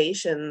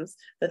observations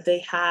that they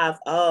have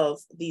of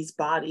these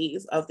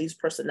bodies, of these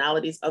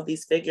personalities, of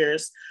these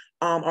figures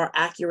are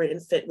accurate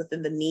and fit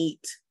within the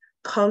neat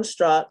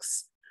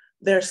constructs,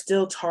 they're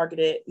still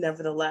targeted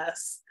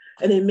nevertheless.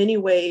 And in many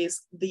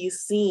ways, these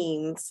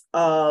scenes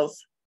of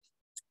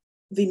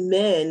the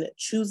men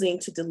choosing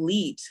to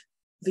delete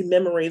the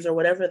memories or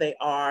whatever they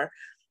are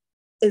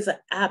is an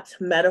apt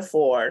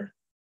metaphor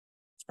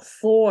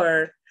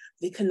for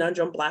the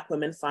conundrum Black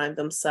women find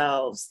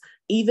themselves,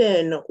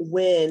 even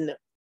when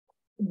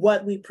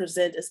what we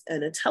present as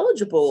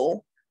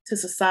unintelligible to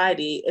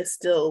society, it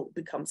still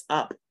becomes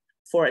up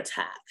for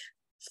attack.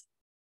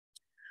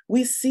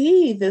 We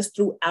see this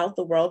throughout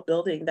the world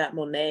building that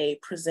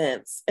Monaé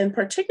presents, and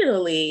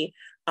particularly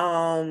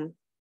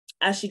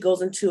as she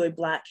goes into a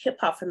Black hip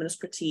hop feminist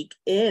critique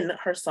in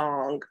her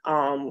song,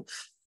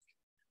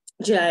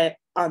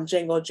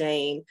 Django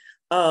Jane,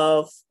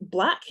 of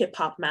Black hip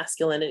hop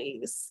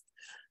masculinities.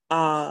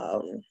 I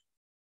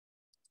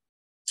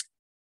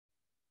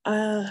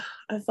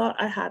thought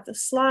I had the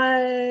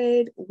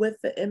slide with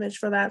the image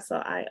for that, so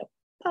I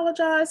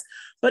apologize.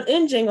 But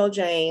in Django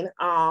Jane,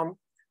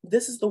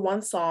 this is the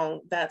one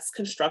song that's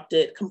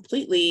constructed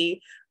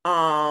completely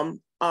as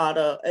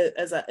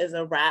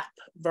a rap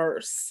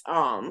verse.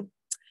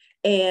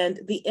 And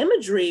the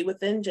imagery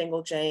within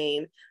Django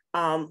Jane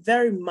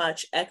very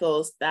much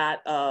echoes that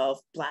of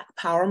Black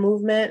Power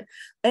movement.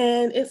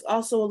 And it's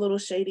also a little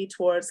shady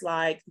towards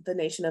like the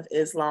Nation of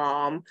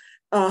Islam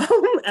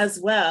as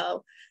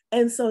well.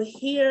 And so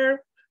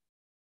here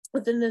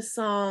within this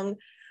song,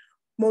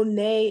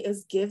 Monaé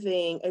is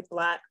giving a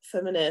Black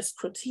feminist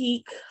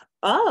critique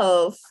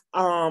of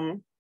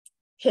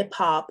hip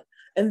hop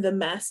and the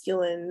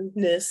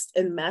masculinist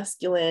and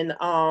masculine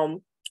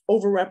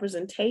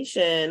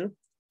overrepresentation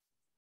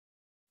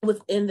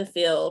within the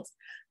field,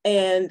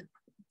 and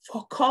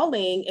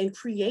calling and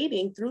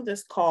creating through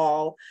this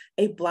call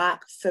a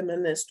Black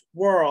feminist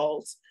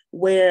world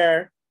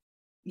where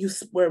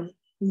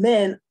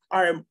men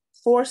are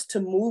forced to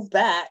move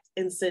back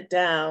and sit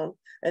down,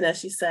 and as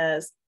she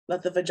says,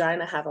 let the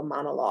vagina have a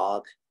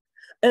monologue.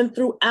 And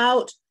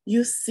throughout,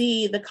 you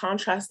see the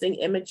contrasting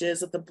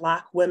images of the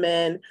Black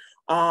women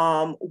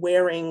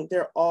wearing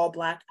their all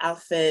Black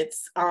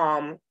outfits,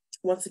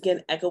 once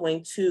again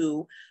echoing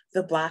to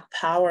the Black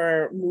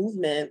Power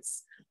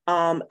movements,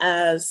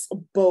 as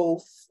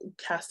both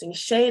casting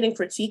shade and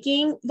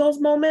critiquing those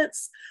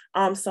moments.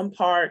 Some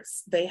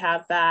parts, they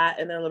have that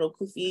and their little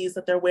kufis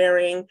that they're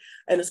wearing,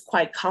 and it's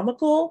quite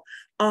comical.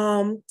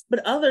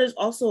 But others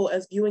also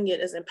as viewing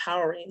it as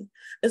empowering.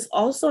 It's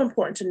also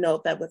important to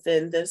note that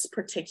within this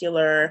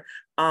particular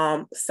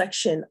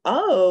section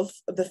of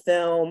the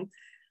film,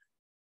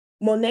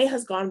 Monaé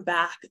has gone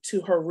back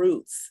to her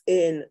roots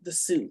in the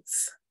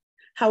suits.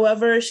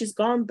 However, she's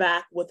gone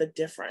back with a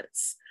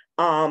difference.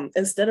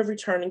 Instead of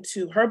returning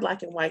to her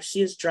Black and white,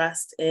 she is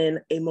dressed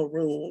in a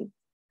maroon.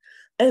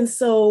 And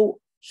so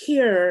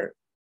here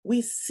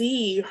we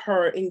see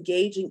her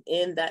engaging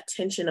in that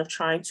tension of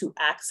trying to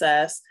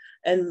access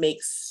and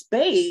make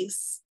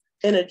space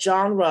in a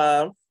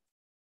genre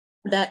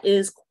that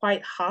is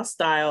quite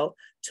hostile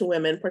to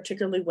women,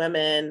 particularly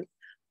women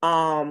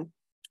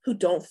who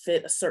don't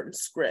fit a certain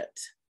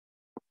script.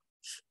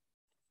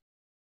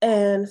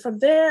 And from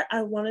there,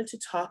 I wanted to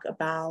talk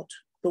about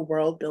the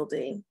world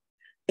building.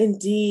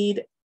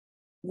 Indeed,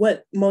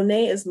 what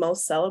Monaé is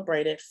most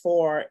celebrated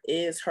for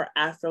is her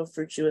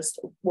Afrofuturist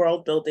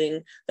world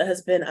building that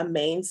has been a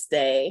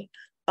mainstay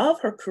of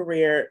her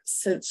career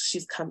since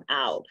she's come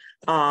out.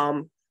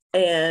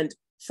 And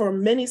for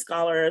many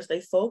scholars,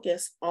 they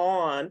focus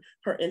on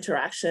her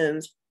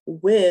interactions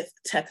with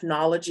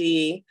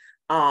technology,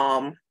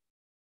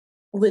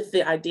 with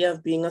the idea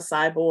of being a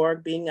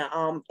cyborg, being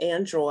an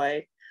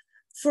android.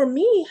 For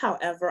me,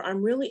 however,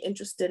 I'm really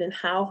interested in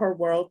how her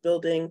world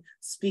building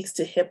speaks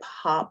to hip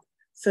hop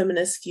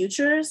feminist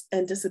futures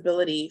and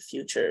disability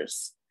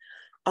futures,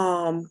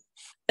 and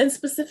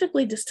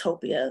specifically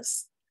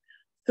dystopias.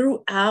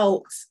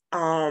 Throughout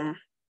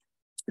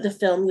the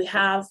film, we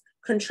have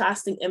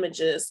contrasting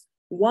images.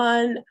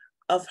 One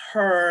of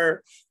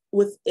her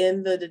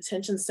within the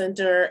detention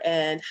center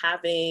and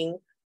having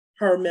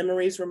her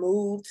memories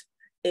removed.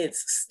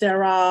 It's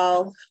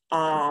sterile.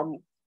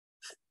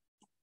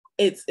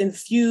 It's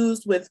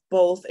infused with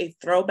both a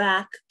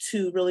throwback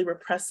to really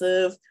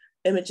repressive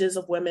images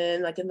of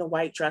women, like in the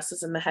white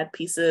dresses and the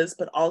headpieces,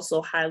 but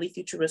also highly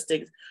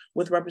futuristic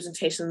with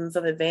representations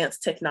of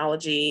advanced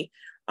technology.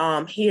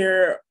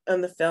 Here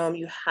in the film,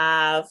 you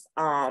have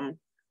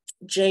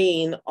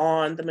Jane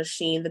on the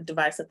machine, the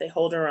device that they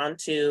hold her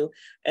onto,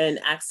 and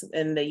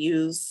they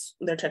use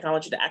their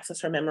technology to access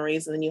her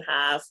memories. And then you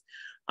have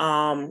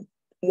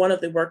one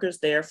of the workers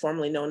there,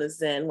 formerly known as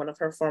Zen, one of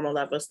her former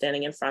lovers,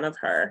 standing in front of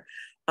her.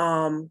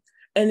 And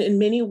in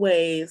many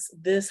ways,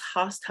 this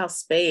hostile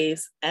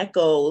space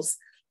echoes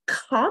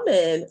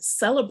common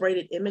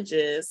celebrated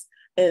images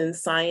in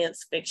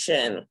science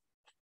fiction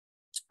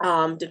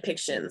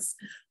depictions.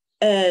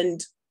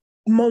 And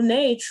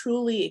Monaé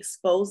truly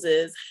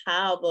exposes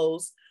how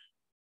those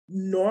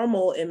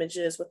normal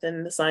images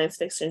within the science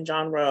fiction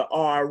genre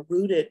are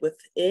rooted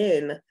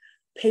within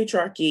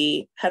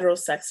patriarchy,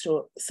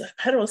 heterosexism,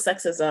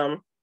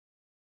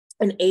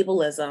 and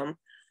ableism,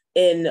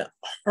 in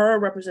her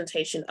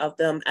representation of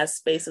them as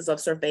spaces of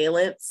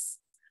surveillance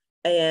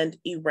and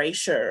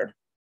erasure.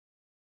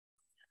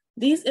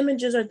 These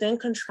images are then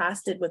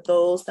contrasted with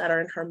those that are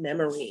in her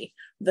memory.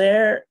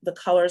 There, the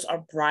colors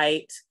are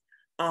bright.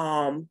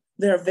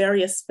 There are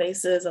various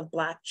spaces of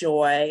Black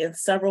joy. In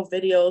several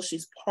videos,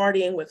 she's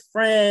partying with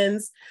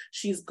friends.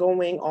 She's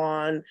going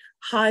on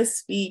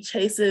high-speed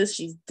chases.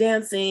 She's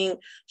dancing.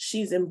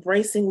 She's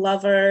embracing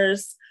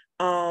lovers.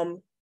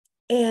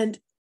 And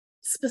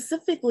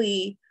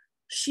specifically,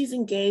 she's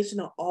engaged in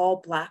an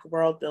all-Black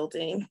world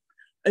building,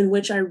 in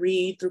which I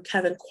read through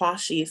Kevin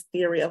Quashie's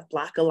theory of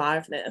Black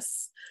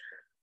aliveness.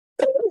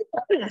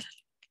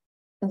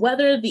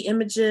 Whether the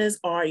images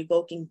are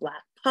evoking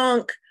Black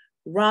punk,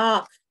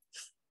 rock,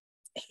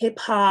 hip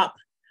hop,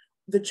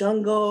 the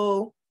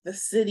jungle, the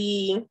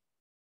city,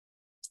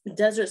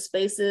 desert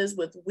spaces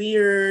with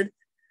weird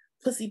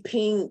pussy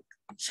pink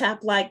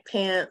chap-like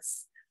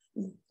pants.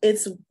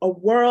 It's a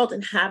world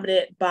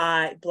inhabited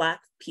by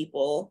Black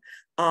people,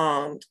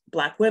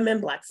 Black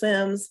women, Black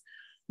femmes,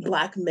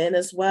 Black men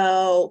as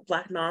well,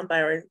 Black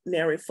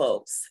non-binary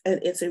folks. And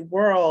it's a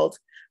world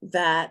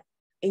that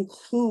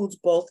includes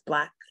both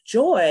Black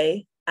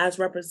joy as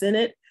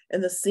represented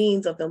in the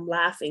scenes of them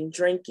laughing,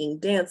 drinking,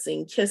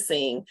 dancing,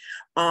 kissing,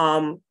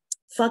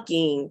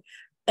 fucking,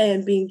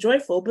 and being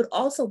joyful, but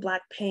also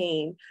Black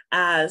pain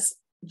as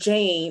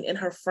Jane and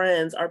her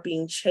friends are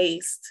being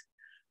chased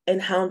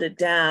and hounded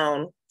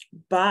down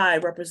by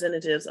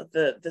representatives of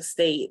the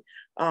state,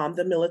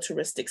 the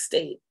militaristic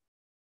state.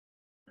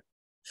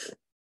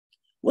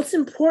 What's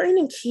important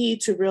and key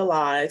to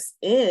realize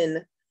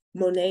in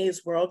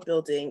Monaé's world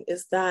building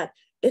is that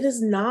it is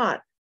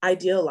not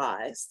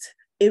idealized.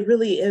 It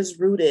really is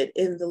rooted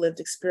in the lived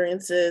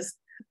experiences,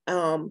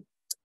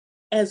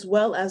 as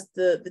well as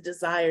the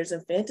desires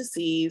and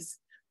fantasies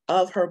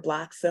of her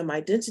Black femme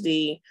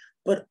identity,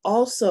 but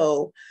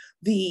also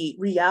the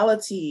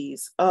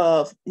realities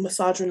of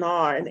misogyny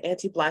and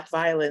anti-Black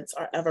violence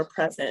are ever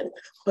present,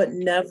 but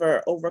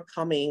never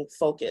overcoming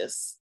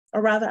focus.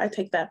 Or rather, I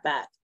take that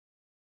back,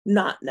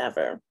 not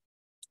never.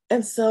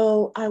 And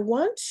so I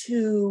want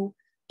to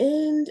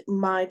end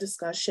my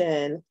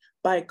discussion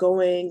by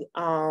going,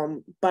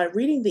 by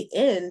reading the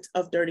end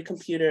of Dirty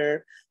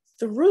Computer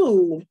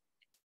through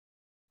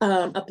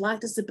a Black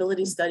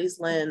disability studies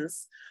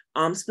lens,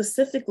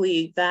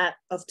 specifically that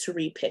of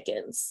Tariq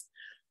Pickens.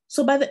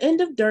 So by the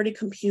end of Dirty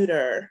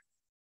Computer,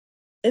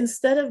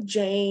 instead of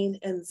Jane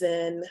and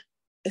Zen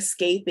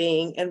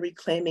escaping and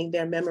reclaiming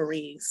their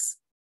memories,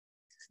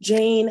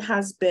 Jane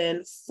has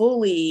been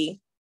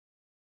fully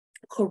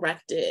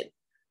corrected,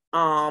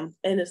 and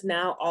is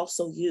now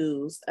also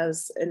used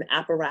as an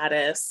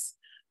apparatus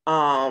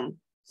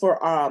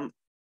for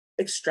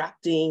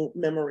extracting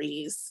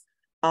memories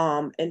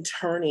and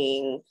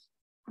turning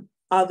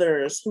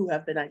others who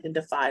have been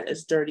identified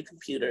as dirty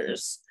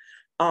computers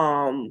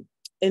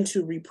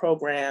into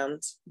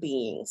reprogrammed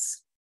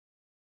beings.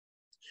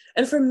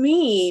 And for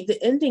me,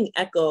 the ending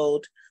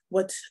echoed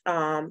what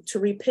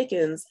Tariq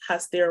Pickens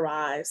has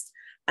theorized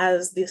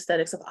as the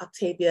aesthetics of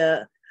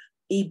Octavia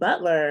E.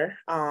 Butler,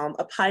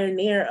 a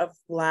pioneer of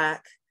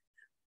Black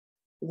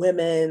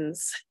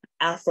women's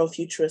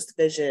Afrofuturist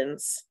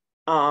visions,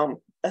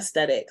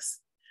 aesthetics.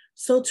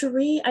 So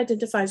Tariq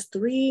identifies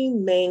three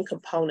main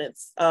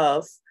components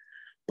of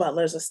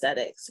Butler's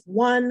aesthetics.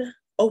 One,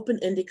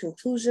 open-ended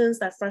conclusions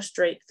that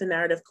frustrate the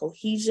narrative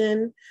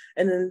cohesion,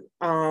 and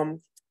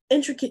then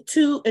intricate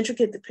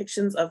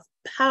depictions of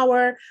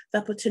power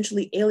that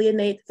potentially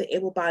alienate the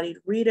able-bodied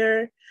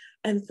reader,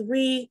 and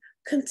three,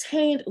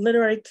 contained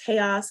literary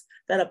chaos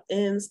that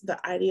upends the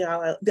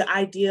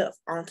idea of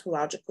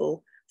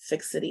ontological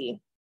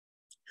fixity.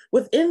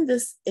 Within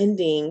this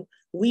ending,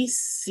 we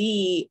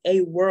see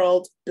a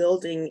world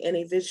building and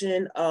a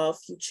vision of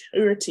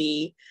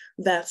futurity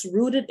that's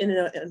rooted in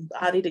an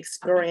embodied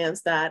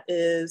experience that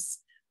is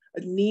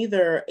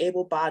neither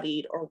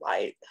able-bodied or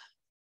white.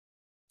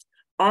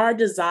 Our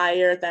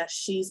desire that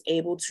she's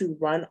able to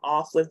run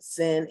off with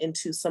Zen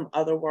into some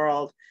other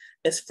world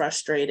is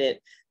frustrated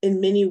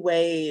in many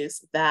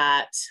ways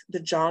that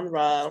the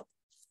genre,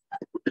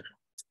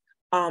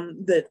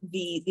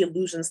 the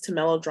allusions to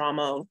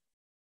melodrama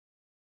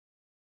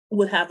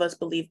would have us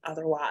believe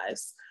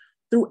otherwise.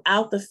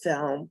 Throughout the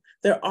film,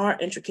 there are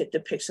intricate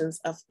depictions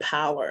of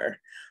power.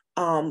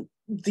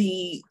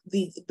 The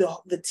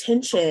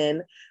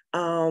tension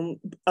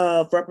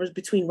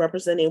between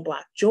representing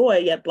Black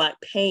joy yet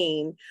Black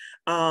pain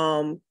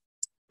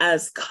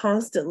as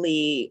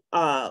constantly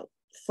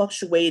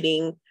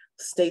fluctuating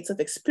states of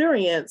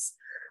experience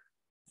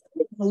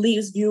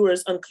leaves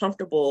viewers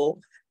uncomfortable,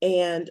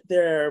 and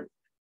their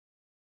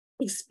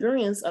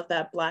experience of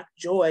that Black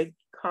joy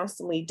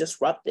constantly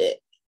disrupted.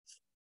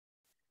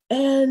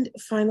 And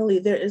finally,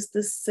 there is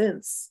this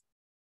sense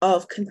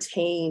of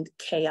contained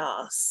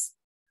chaos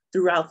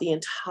throughout the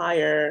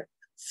entire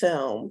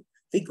film,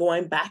 the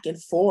going back and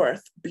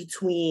forth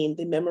between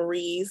the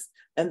memories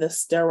and the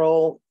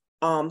sterile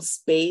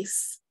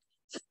space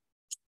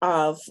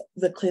of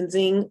the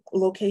cleansing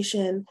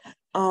location,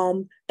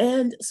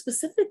 and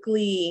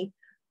specifically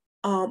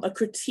a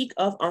critique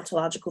of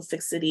ontological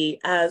fixity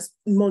as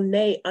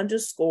Monaé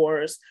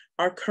underscores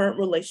our current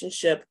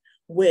relationship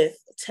with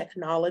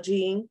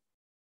technology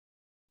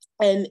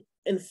and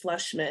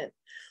enfleshment.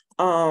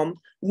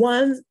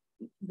 One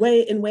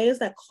way, in ways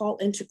that call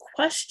into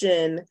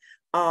question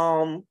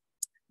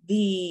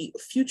the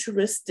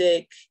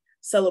futuristic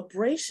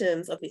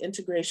celebrations of the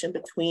integration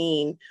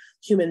between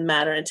human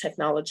matter and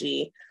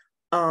technology.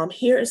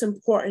 Here it's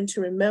important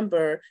to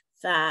remember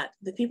that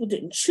the people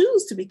didn't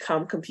choose to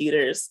become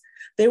computers.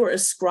 They were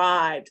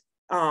ascribed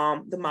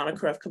the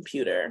moniker of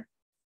computer.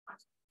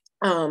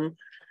 In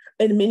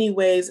many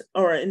ways,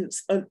 or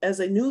as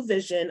a new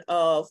vision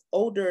of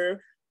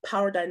older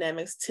power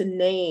dynamics to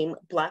name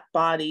Black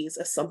bodies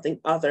as something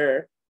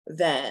other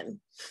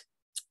than.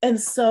 And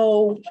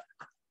so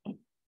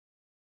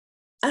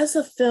as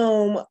a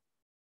film,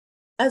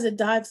 as it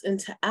dives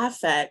into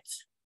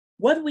affect,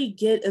 what we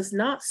get is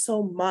not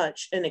so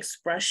much an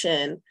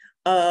expression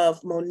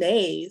of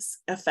Monaé's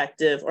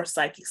affective or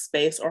psychic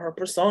space or her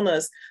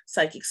persona's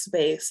psychic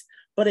space,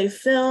 but a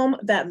film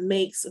that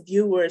makes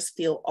viewers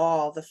feel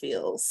all the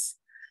feels.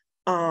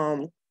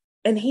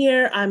 And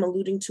here I'm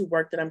alluding to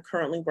work that I'm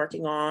currently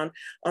working on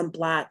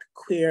Black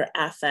queer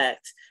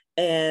affect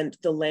and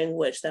the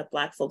language that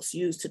Black folks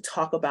use to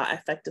talk about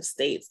affective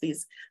states,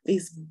 these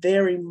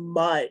very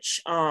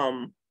much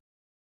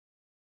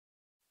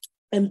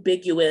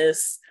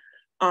ambiguous,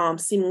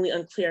 seemingly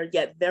unclear,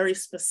 yet very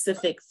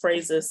specific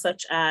phrases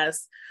such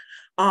as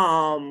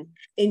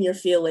in your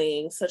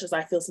feelings, such as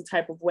I feel some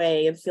type of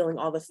way, and feeling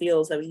all the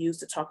feels that we use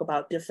to talk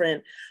about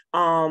different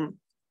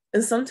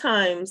and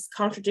sometimes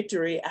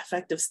contradictory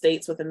affective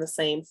states within the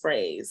same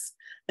phrase.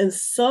 And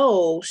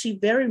so she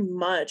very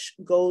much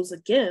goes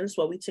against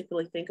what we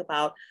typically think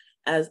about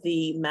as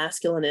the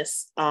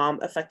masculinist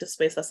affective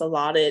space that's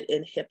allotted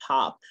in hip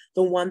hop,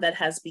 the one that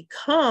has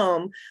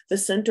become the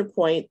center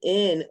point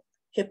in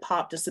hip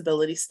hop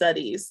disability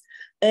studies,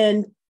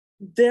 and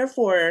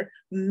therefore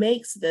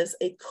makes this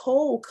a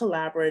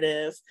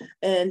co-collaborative,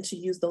 and to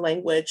use the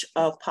language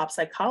of pop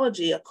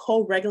psychology, a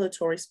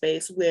co-regulatory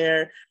space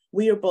where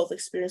we are both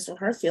experiencing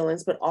her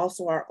feelings, but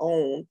also our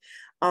own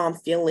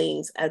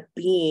feelings at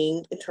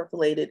being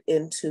interpolated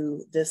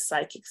into this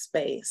psychic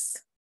space.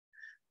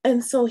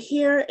 And so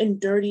here in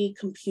Dirty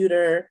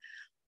Computer,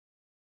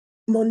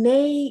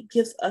 Monaé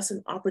gives us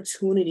an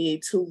opportunity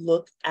to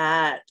look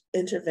at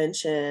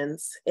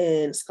interventions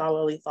in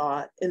scholarly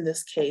thought, in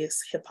this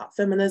case, hip hop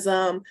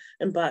feminism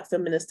and Black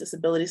feminist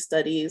disability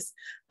studies,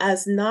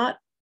 as not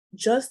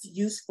just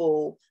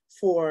useful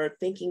for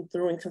thinking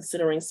through and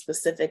considering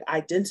specific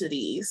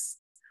identities,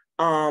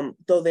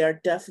 though they are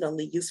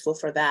definitely useful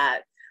for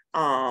that.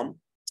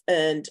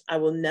 And I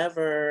will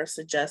never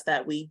suggest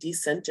that we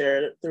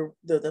decenter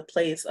the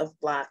place of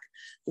Black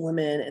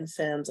women and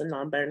femmes and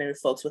non-binary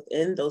folks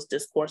within those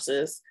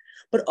discourses,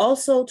 but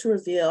also to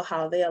reveal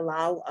how they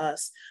allow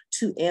us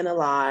to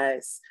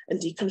analyze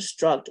and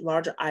deconstruct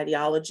larger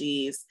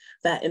ideologies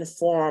that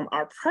inform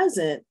our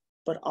present,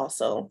 but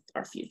also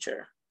our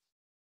future.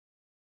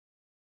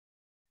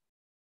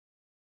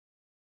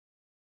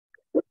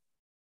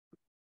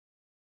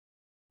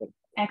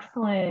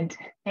 Excellent.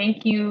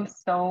 Thank you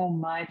so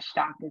much,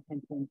 Dr.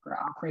 Hinton, for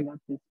offering up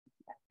this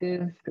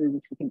perspective through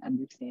which we can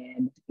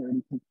understand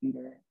Dirty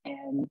Computer.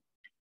 And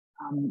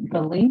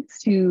the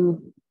links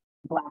to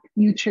Black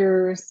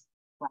futures,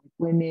 Black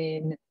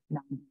women,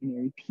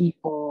 non-binary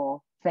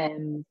people,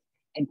 femmes,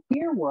 and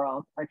queer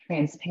world are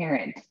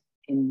transparent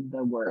in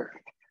the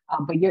work.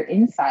 But your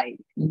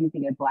insight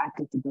using a Black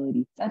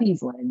disability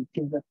studies lens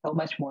gives us so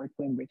much more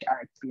to enrich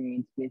our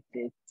experience with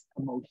this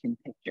emotion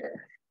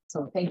picture.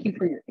 So thank you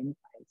for your insights,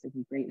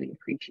 we greatly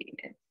appreciate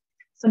it.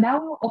 So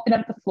now we'll open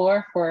up the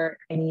floor for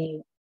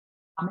any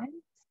comments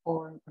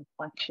or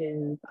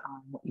reflections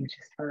on what you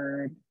just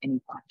heard, any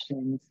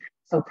questions.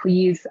 So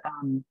please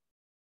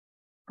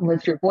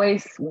lift your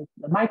voice with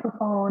the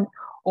microphone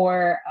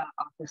or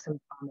offer some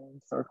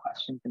comments or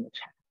questions in the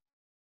chat.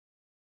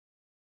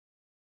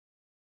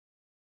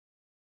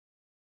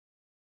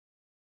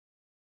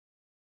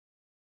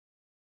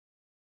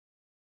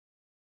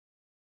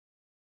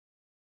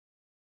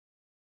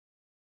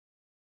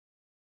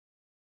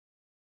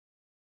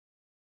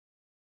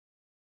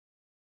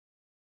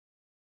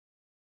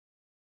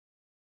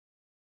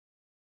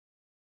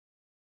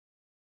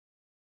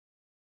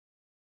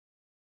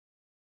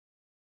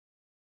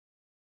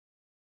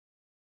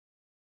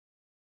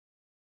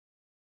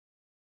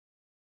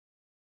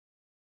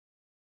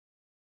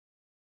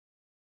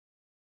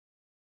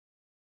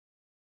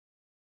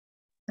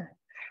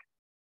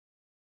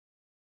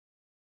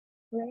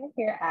 Right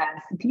here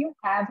asks, do you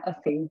have a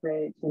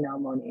favorite Janelle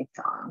Monaé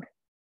song?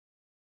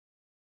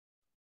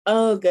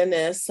 Oh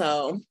goodness,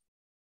 so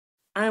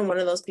I'm one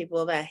of those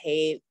people that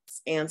hates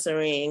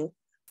answering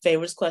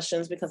favorites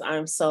questions because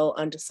I'm so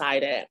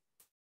undecided.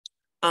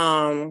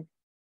 And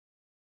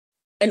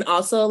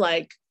also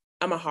like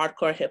I'm a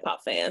hardcore hip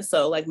hop fan.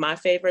 So like my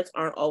favorites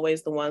aren't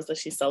always the ones that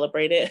she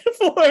celebrated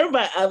for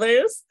by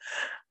others.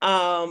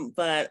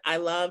 But I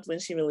loved when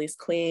she released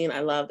Queen.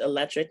 I loved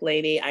Electric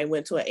Lady. I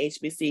went to a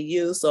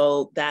HBCU,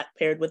 so that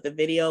paired with the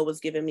video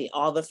was giving me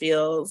all the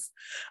feels.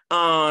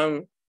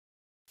 I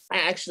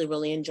actually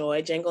really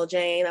enjoyed Jangle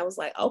Jane. I was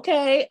like,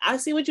 okay, I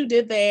see what you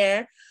did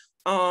there.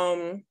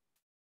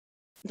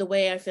 The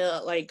way I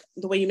feel like,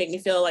 the way you make me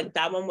feel, like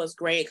that one was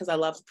great because I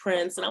loved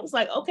Prince. And I was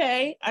like,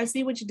 okay, I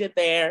see what you did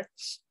there.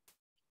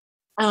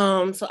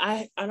 So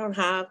I don't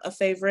have a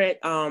favorite.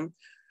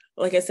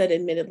 Like I said,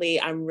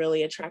 admittedly, I'm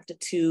really attracted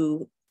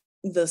to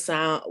the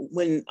sound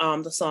when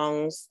the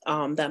songs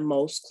that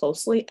most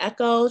closely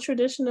echo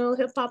traditional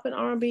hip hop and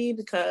R&B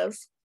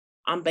because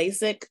I'm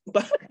basic,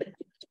 but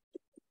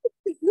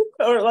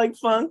or like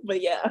funk,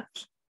 but yeah.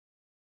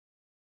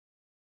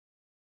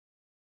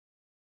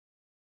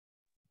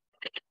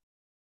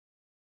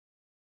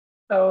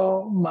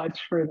 So much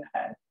for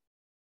that.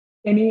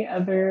 Any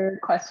other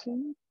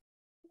questions?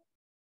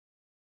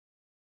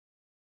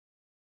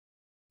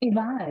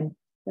 Yvonne,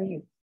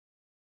 please.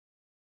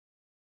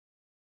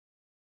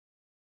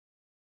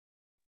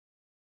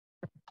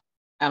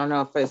 I don't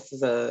know if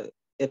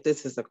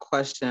this is a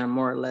question or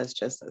more or less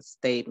just a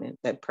statement.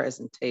 That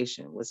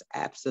presentation was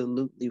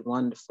absolutely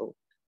wonderful.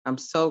 I'm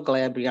so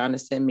glad Brianna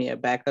sent me a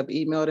backup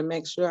email to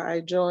make sure I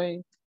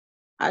joined.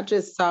 I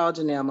just saw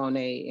Janelle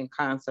Monaé in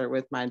concert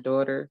with my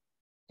daughter,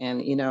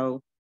 and you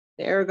know,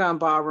 the Aragon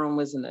Ballroom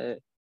wasn't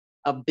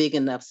a big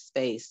enough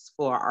space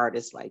for an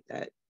artist like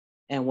that,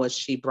 and what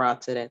she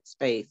brought to that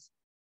space.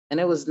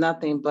 And it was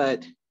nothing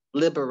but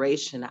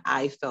liberation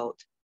I felt.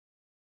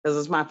 This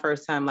was my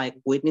first time like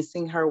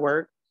witnessing her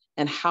work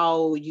and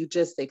how you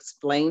just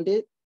explained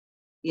it,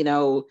 you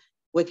know,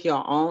 with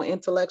your own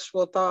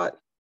intellectual thought.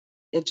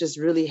 It just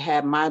really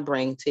had my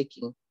brain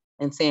ticking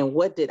and saying,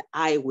 what did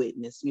I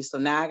witness? So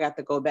now I got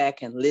to go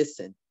back and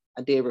listen.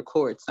 I did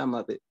record some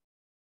of it,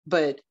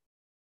 but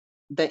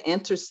the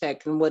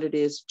intersect and what it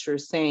is that you're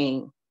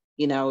saying,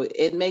 you know,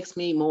 it makes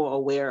me more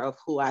aware of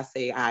who I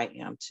say I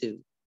am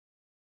too.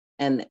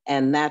 And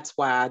that's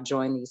why I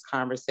join these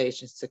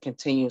conversations, to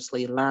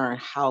continuously learn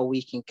how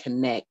we can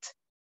connect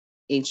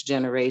each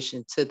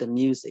generation to the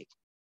music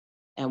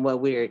and what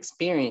we're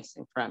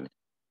experiencing from it.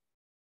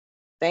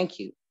 Thank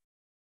you.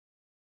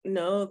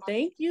 No,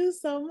 thank you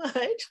so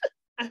much.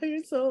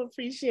 I so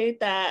appreciate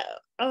that.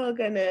 Oh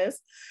goodness.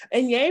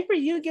 And yay for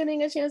you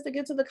getting a chance to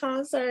get to the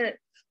concert.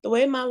 The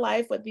way my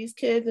life with these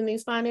kids and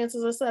these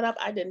finances are set up,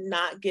 I did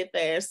not get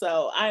there.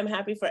 So I'm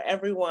happy for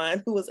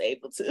everyone who was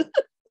able to.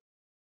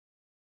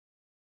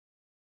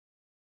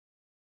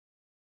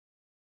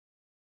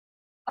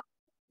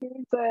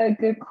 Here's a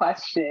good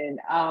question.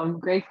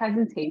 Great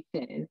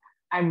presentation.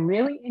 I'm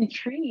really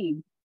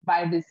intrigued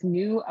by this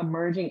new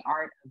emerging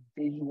art of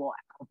visual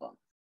albums,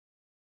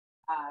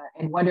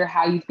 and wonder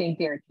how you think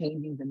they are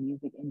changing the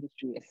music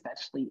industry,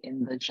 especially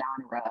in the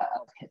genre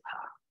of hip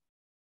hop.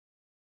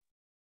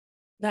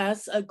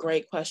 That's a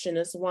great question.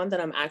 It's one that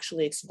I'm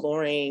actually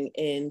exploring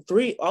in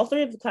all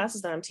three of the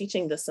classes that I'm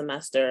teaching this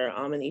semester.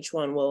 And each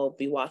one will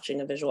be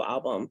watching a visual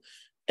album.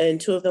 And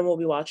two of them will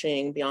be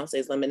watching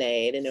Beyonce's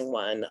Lemonade, and then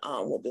one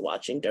will be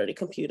watching Dirty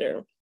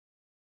Computer.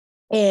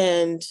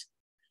 And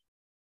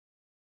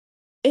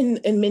in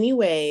many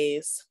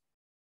ways,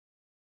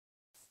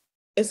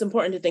 it's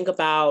important to think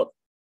about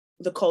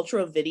the culture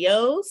of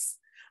videos,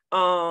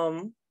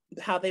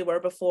 how they were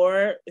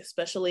before,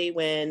 especially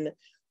when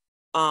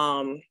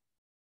MTV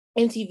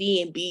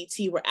and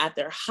BET were at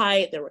their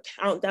height. There were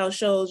countdown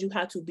shows, you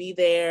had to be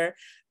there,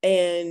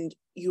 and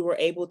you were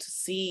able to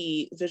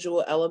see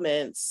visual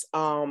elements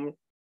of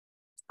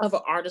an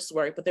artist's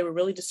work, but they were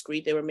really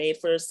discreet. They were made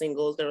for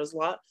singles. There was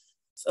lots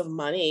of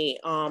money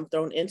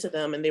thrown into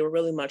them, and they were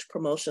really much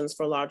promotions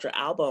for larger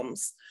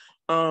albums.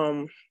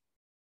 But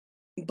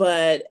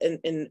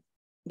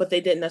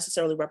they didn't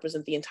necessarily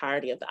represent the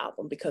entirety of the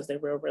album because they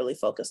were really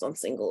focused on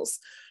singles.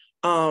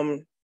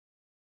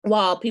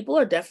 While people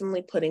are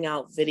definitely putting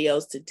out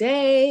videos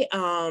today,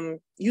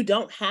 you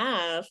don't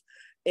have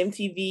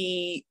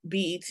MTV,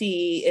 BET,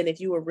 and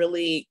if you were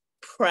really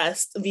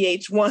pressed,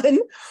 VH1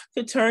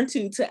 to turn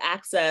to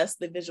access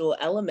the visual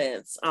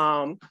elements.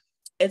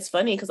 It's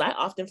funny because I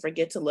often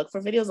forget to look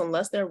for videos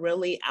unless they're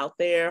really out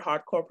there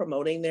hardcore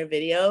promoting their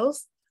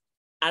videos.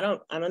 I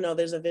don't know,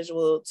 there's a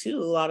visual to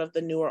a lot of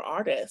the newer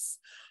artists.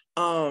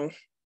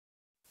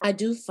 I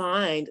do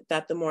find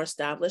that the more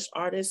established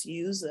artists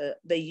use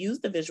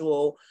the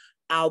visual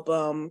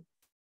album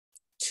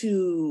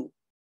to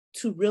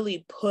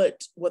really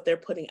put what they're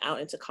putting out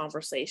into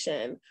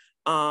conversation.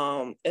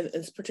 And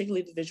it's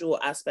particularly the visual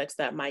aspects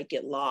that might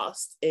get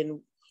lost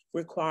in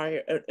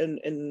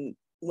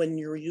when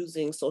you're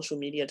using social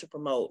media to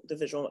promote the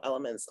visual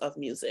elements of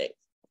music.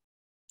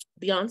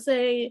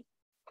 Beyonce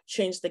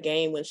changed the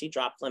game when she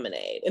dropped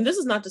Lemonade. And this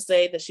is not to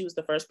say that she was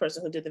the first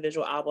person who did the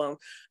visual album.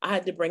 I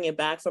had to bring it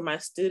back for my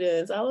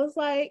students. I was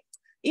like,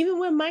 even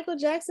when Michael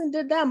Jackson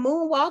did that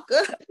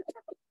Moonwalker,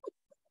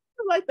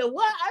 I'm like, the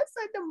what? I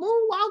said the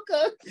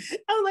Moonwalker.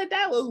 I was like,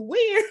 that was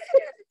weird.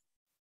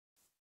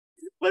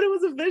 But it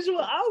was a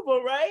visual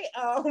album, right?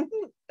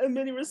 In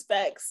many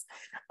respects.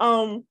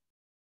 And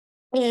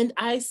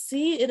I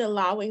see it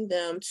allowing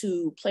them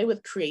to play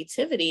with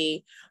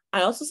creativity.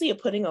 I also see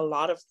it putting a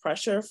lot of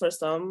pressure for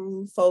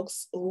some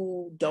folks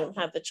who don't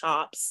have the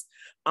chops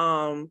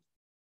to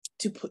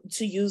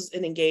use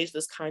and engage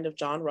this kind of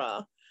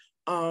genre.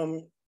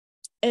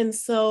 And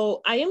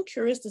so I am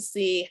curious to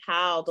see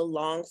how the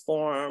long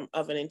form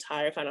of an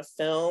entire kind of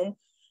film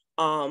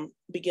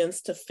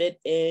begins to fit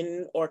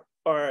in or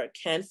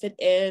can fit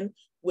in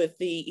with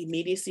the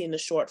immediacy and the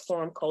short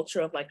form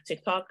culture of like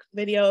TikTok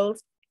videos.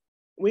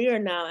 We are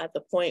now at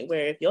the point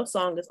where if your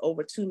song is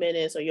over 2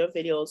 minutes or your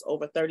video is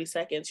over 30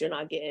 seconds, you're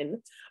not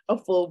getting a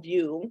full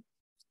view.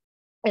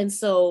 And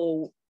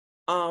so,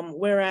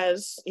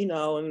 whereas, you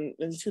know, in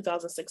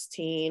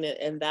 2016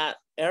 and that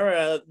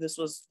era, this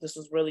was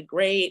really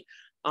great.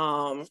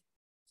 You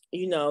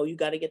know, you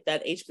got to get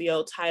that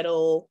HBO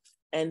title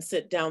and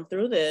sit down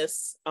through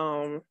this.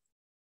 I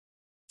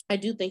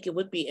do think it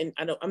would be, and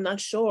I'm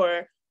not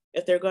sure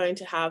if they're going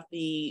to have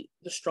the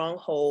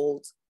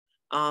stronghold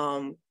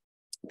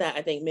that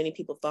I think many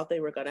people thought they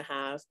were going to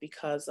have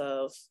because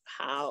of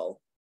how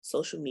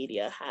social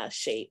media has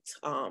shaped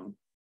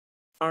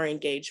our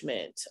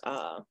engagement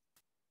or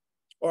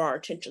our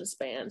attention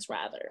spans,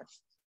 rather.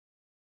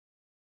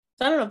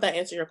 So I don't know if that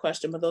answered your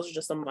question, but those are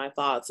just some of my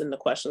thoughts and the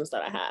questions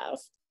that I have.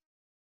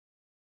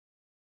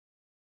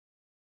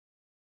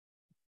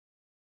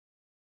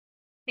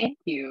 Thank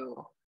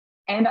you.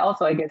 And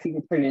also, I guess you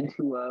could turn it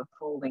into a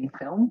full-length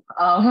film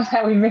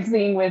that we've been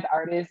seeing with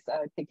artists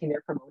taking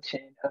their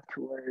promotion of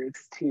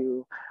tours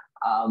to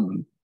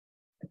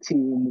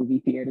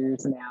movie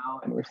theaters now,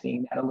 and we're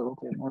seeing that a little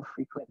bit more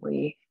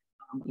frequently,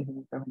 even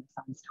with the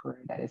Renaissance tour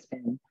that has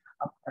been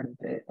a part of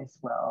it as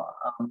well.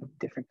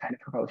 Different kind of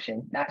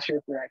promotion. Not sure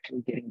if we're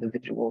actually getting the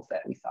visuals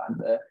that we saw in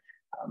the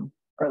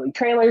early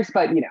trailers,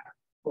 but you know,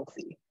 we'll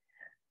see.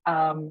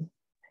 Sam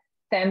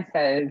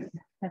says,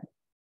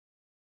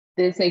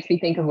 this makes me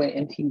think of when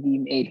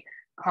MTV made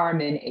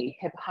Carmen a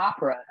hip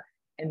opera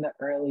in the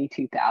early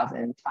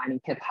 2000s, finding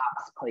hip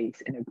hop's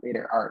place in a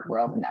greater art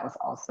world. And that was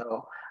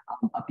also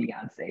a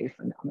Beyonce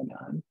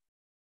phenomenon.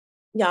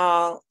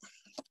 Y'all,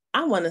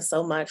 I wanted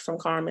so much from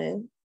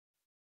Carmen.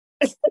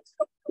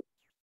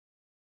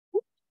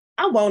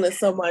 I wanted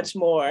so much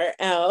more.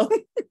 Oh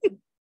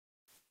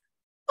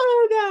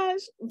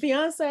gosh,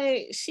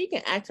 Beyonce, she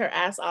can act her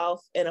ass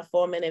off in a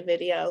 4-minute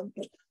video.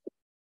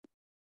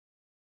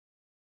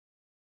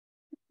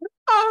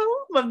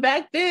 Oh, but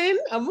back then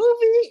a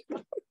movie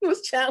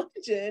was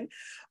challenging,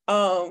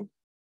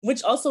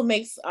 which also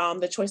makes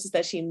the choices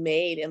that she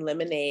made in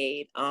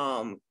Lemonade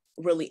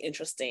really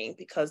interesting,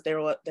 because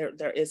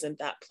there isn't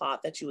that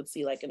plot that you would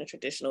see like in a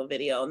traditional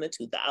video in the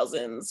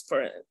 2000s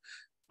for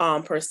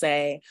per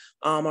se,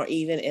 or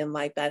even in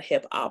like that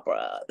hip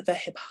opera.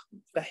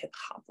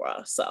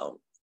 So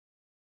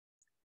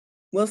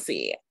we'll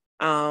see.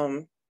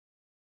 And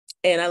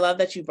I love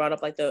that you brought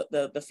up like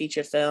the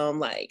feature film,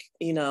 like,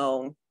 you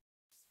know,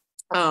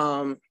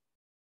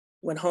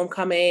 when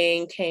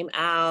Homecoming came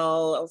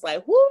out, I was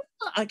like, whoo,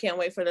 I can't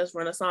wait for this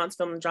Renaissance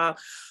film to drop.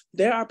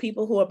 There are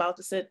people who are about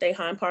to sit their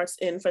hind parts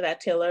in for that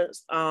Taylor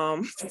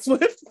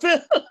Swift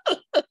film.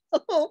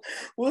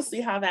 We'll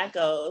see how that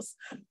goes.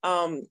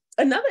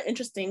 Another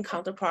interesting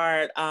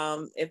counterpart,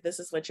 if this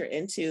is what you're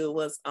into,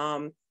 was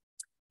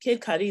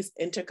Kid Cudi's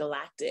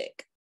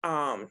Intergalactic.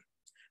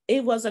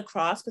 It was a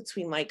cross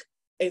between like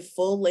a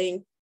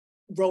full-length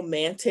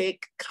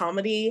romantic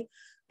comedy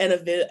and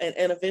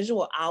a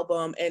visual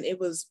album, and it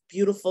was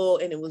beautiful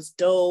and it was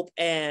dope,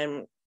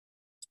 and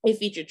it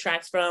featured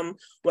tracks from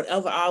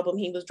whatever album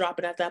he was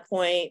dropping at that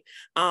point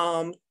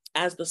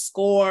as the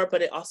score,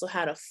 but it also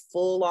had a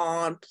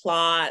full-on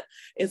plot.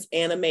 It's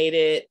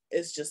animated.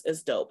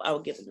 It's dope. I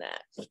would give him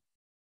that.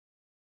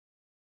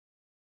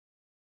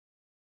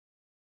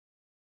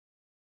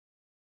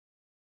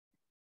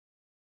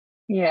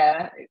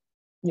 Yeah,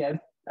 yes.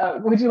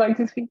 Would you like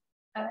to speak,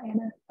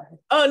 Anna?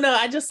 Oh no,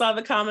 I just saw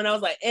the comment. I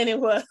was like, and it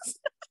was.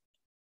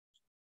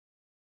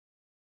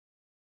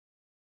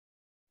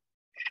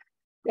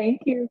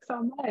 Thank you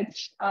so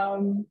much.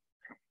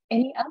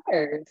 Any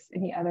others?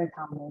 Any other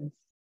comments?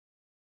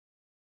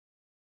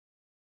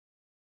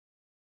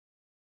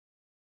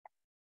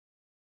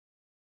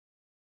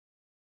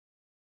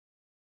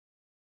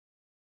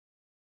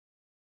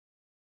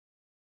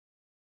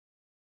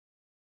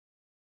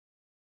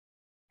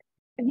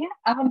 Yeah,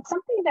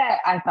 something that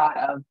I thought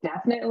of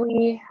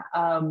definitely,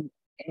 and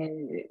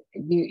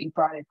you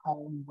brought it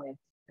home with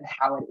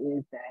how it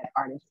is that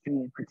artistry,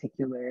 in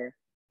particular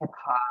hip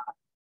hop,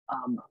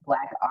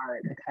 Black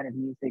art, the kind of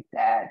music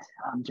that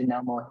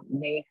Janelle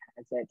Monaé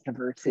has that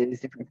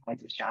traverses different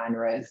kinds of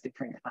genres,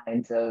 different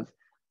kinds of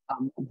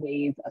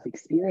ways of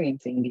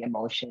experiencing the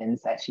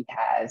emotions that she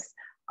has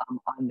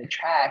on the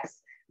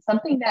tracks.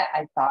 Something that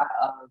I thought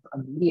of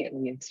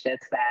immediately is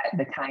just that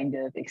the kind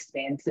of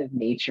expansive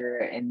nature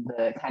and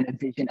the kind of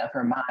vision of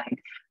her mind.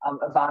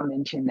 Yvonne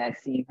mentioned that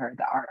seeing her at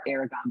the Art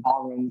Aragon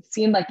Ballroom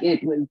seemed like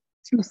it was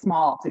too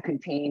small to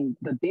contain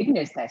the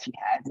bigness that she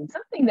has. And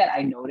something that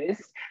I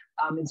noticed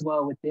as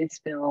well with this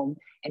film,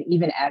 and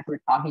even as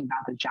we're talking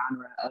about the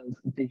genre of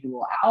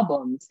visual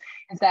albums,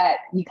 is that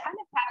you kind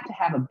of have to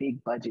have a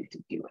big budget to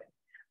do it.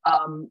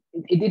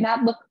 It did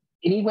not look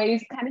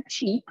anyways kind of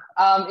cheap.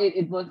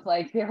 It looked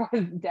like there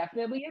was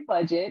definitely a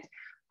budget.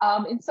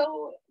 And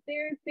so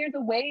there's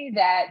a way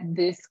that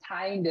this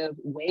kind of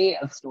way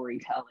of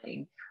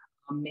storytelling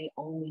may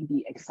only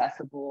be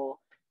accessible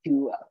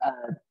to a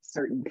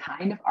certain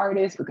kind of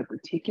artist with a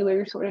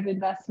particular sort of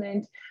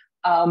investment.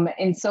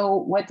 And so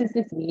what does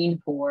this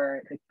mean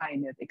for the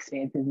kind of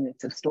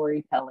expansiveness of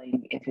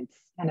storytelling if it's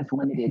kind of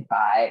limited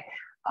by,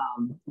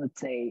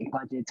 let's say,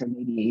 budgets or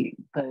maybe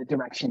the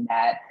direction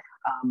that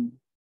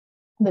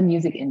the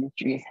music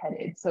industry is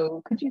headed?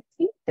 So could you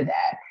speak to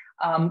that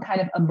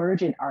kind of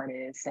emergent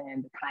artists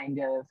and the kind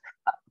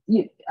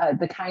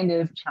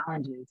of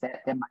challenges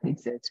that might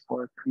exist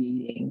for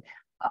creating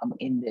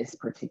in this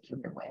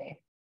particular way?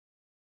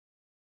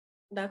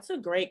 That's a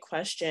great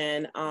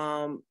question.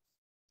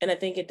 And I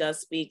think it does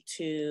speak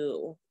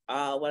to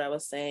what I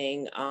was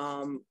saying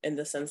in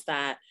the sense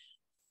that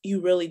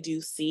you really do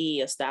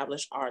see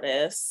established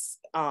artists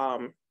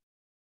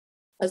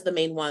as the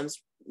main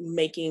ones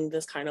making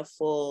this kind of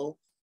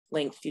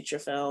full-length feature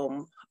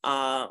film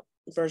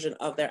version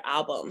of their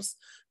albums.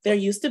 There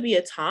used to be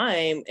a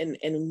time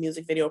in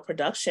music video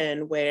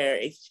production where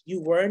if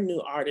you were a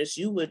new artist,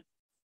 you would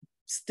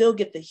still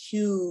get the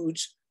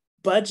huge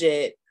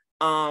budget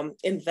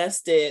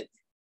invested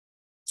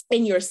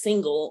in your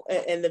single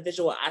and the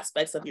visual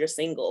aspects of your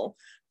single.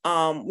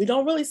 We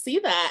don't really see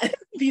that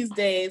these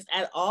days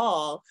at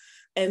all.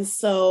 And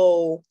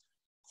so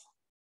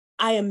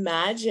I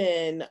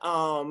imagine,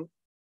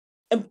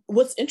 and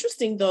what's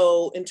interesting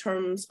though, in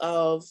terms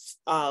of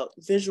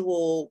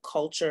visual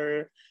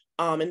culture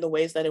and the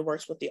ways that it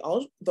works with the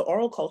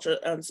oral culture,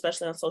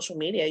 especially on social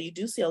media, you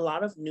do see a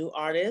lot of new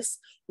artists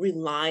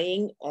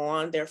relying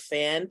on their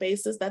fan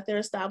bases that they're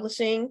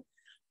establishing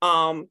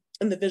and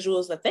the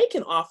visuals that they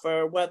can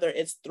offer, whether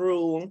it's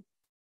through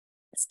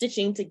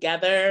stitching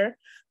together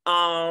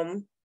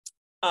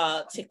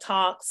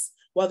TikToks,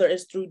 whether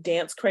it's through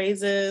dance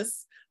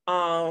crazes,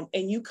 and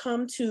you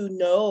come to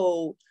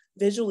know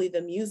visually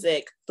the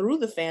music through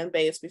the fan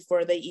base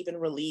before they even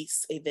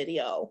release a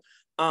video.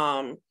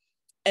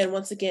 And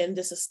once again,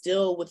 this is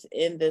still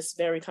within this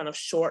very kind of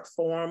short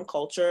form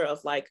culture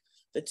of like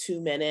the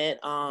 2-minute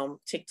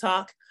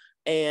TikTok.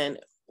 And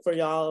for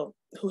y'all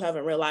who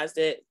haven't realized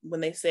it,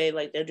 when they say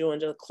like they're doing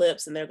the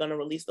clips and they're going to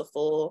release the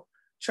full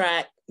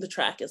track, the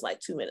track is like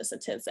 2 minutes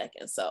and 10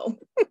 seconds. So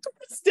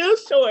still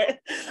short.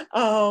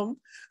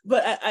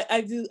 But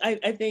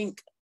I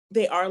think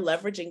they are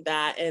leveraging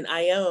that. And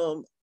I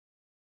am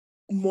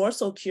more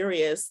so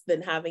curious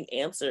than having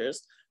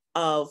answers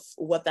of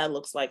what that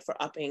looks like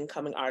for up and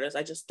coming artists.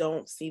 I just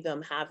don't see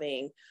them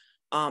having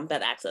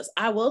that access.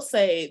 I will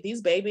say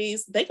these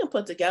babies, they can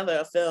put together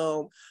a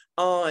film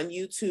on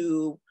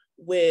YouTube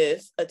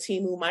with a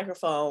Temu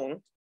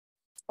microphone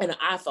and an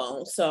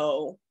iPhone.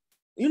 So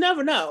you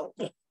never know.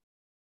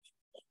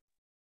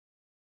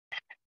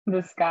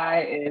 The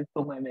sky is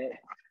the limit.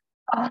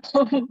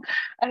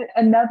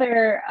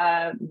 Another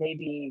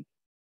maybe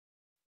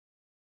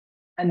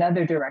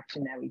another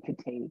direction that we could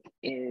take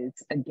is,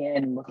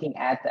 again, looking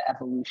at the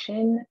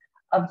evolution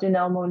of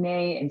Janelle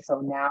Monaé. And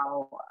so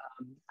now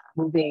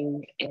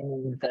moving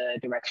in the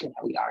direction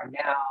that we are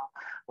now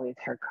with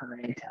her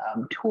current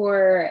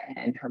tour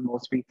and her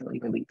most recently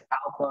released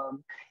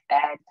album,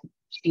 that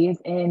she is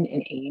in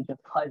an age of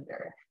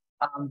pleasure.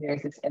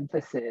 There's this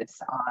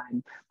emphasis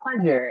on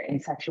pleasure and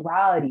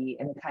sexuality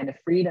and the kind of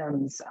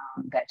freedoms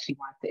that she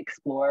wants to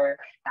explore,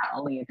 not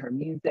only in her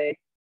music.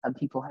 Some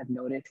people have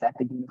noticed that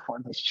the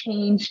uniform has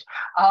changed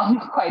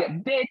quite a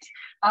bit,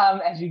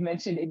 as you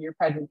mentioned in your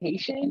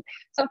presentation.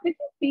 So could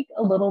you speak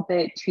a little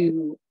bit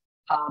to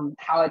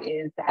how it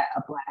is that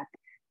a Black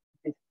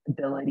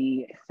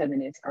disability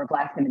feminist or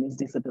Black feminist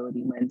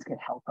disability lens could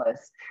help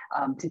us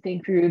to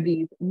think through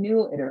these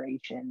new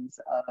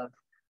iterations of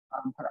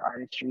her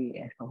artistry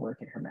and her work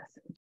and her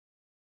message?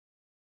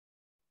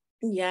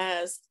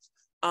 Yes.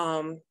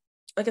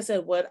 Like I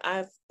said, what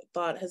I've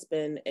thought has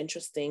been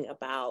interesting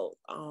about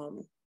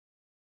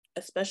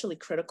especially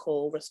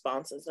critical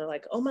responses, they're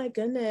like, oh my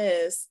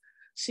goodness,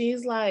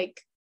 she's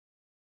like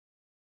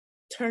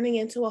turning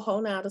into a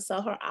hoe now to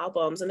sell her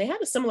albums. And they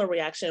had a similar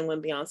reaction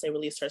when Beyonce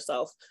released her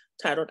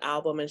self-titled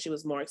album and she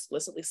was more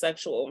explicitly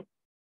sexual.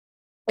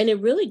 And it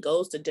really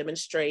goes to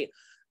demonstrate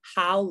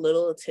how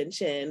little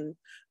attention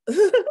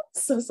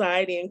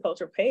society and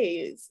culture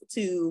pays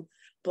to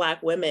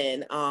Black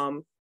women.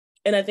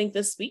 And I think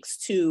this speaks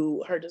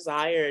to her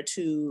desire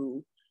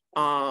to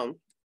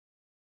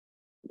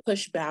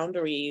push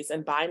boundaries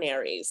and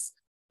binaries,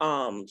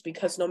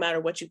 because no matter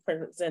what you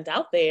present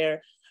out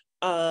there,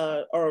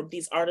 or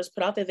these artists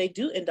put out there, they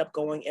do end up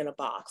going in a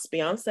box.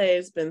 Beyonce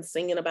has been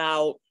singing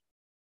about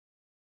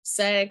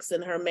sex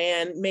and her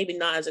man, maybe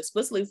not as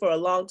explicitly for a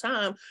long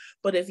time,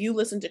 but if you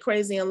listen to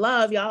Crazy in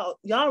Love, y'all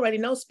already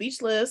know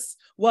Speechless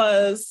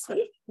was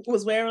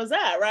where it was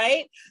at,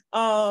 right?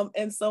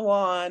 And so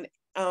on.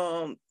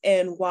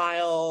 And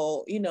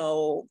while, you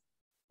know,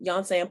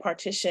 Beyonce and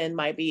Partition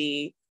might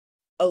be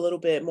a little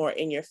bit more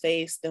in your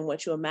face than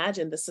what you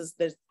imagine, this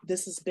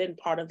has been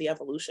part of the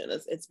evolution.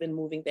 It's been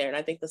moving there. And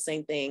I think the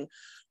same thing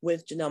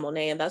with Janelle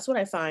Monaé. And that's what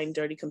I find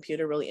Dirty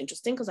Computer really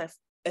interesting, because I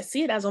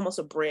see it as almost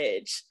a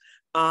bridge,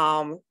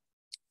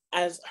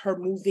 as her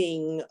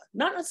moving,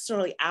 not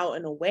necessarily out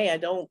and away. I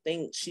don't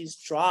think she's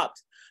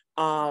dropped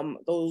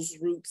those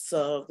roots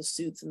of the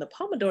suits and the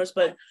pompadours,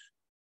 but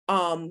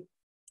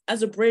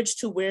as a bridge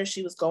to where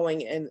she was going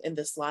in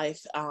this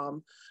life.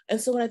 And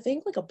so what I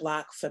think like a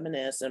Black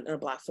feminist and a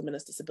Black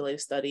feminist disability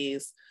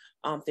studies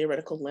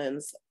theoretical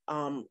lens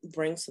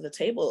brings to the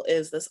table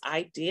is this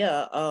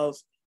idea of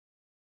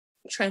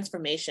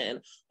transformation,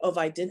 of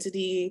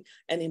identity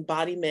and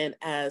embodiment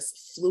as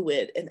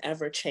fluid and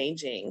ever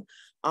changing,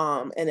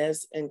 and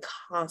as in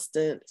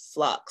constant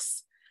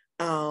flux.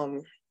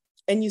 And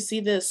you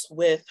see this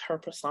with her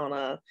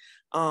persona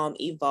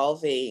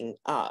evolving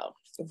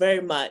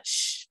very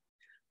much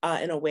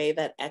in a way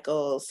that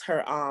echoes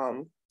her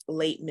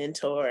late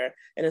mentor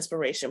and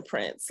inspiration,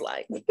 Prince.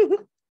 Like,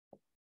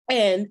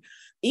 and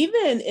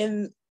even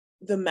in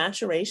the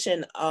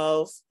maturation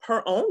of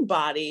her own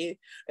body,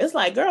 it's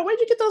like, girl, where'd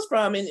you get those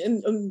from?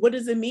 And what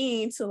does it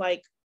mean to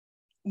like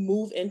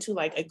move into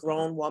like a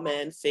grown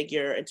woman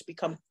figure and to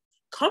become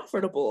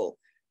comfortable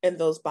in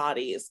those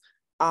bodies?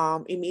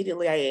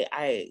 Immediately,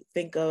 I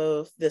think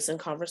of this in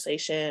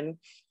conversation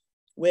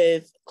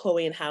with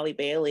Chloe and Halle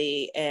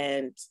Bailey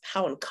and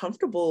how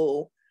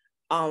uncomfortable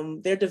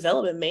their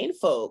development main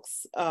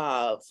folks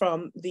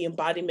from the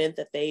embodiment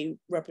that they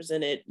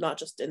represented, not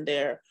just in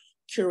their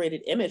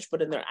curated image,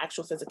 but in their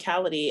actual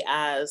physicality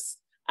as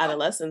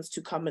adolescents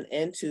to coming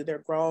into their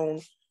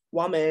grown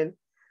woman,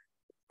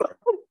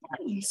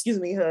 excuse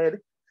me, hood.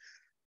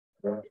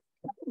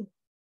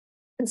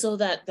 And so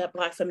that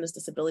Black feminist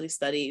disability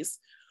studies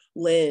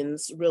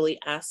lens really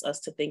asks us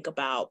to think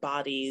about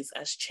bodies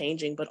as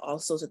changing, but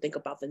also to think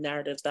about the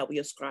narratives that we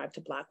ascribe to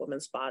Black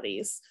women's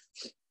bodies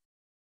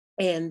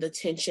and the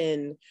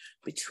tension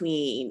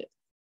between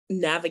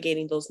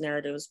navigating those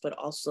narratives, but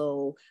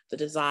also the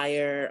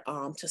desire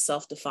to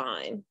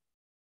self-define,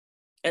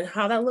 and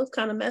how that looks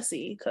kind of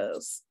messy,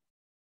 because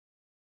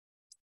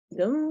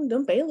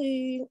them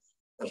Bailey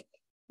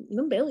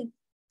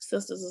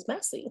sisters is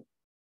messy.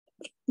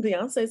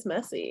 Beyonce's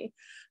messy.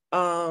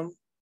 Monaé's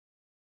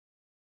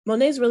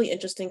really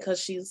interesting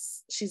because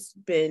she's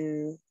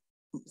been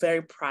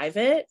very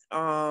private.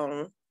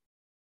 And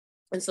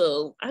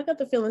so I got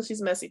the feeling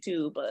she's messy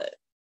too, but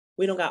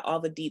we don't got all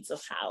the deets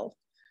of how.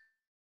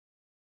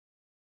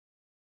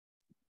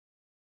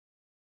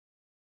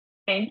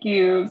 Thank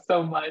you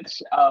so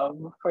much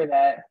for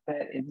that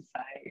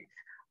insight.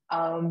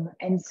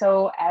 And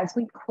so as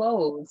we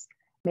close,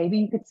 maybe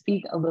you could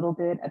speak a little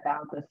bit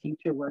about the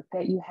future work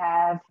that you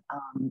have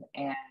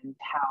and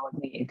how it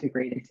may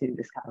integrate into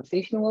this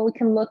conversation, what we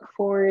can look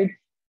forward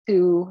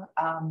to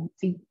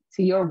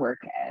your work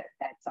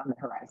that's on the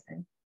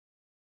horizon.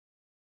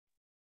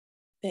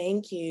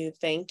 Thank you.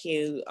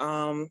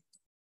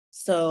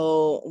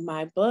 So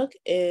my book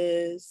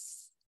is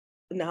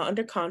now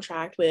under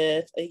contract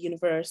with a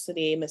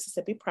university,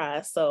 Mississippi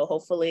Press. So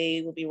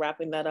hopefully we'll be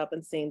wrapping that up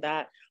and seeing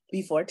that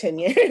before 10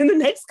 years in the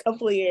next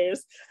couple of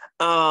years.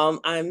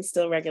 I'm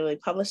still regularly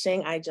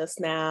publishing. I just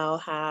now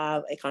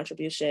have a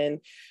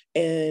contribution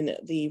in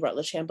the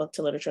Routledge Handbook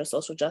to Literature and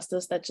Social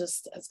Justice that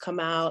just has come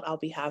out. I'll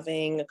be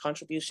having a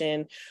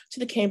contribution to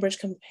the Cambridge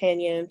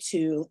Companion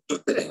to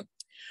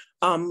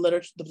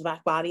literature, the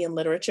Black Body in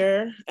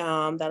Literature,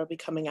 that'll be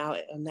coming out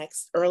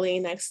early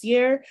next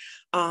year.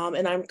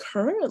 And I'm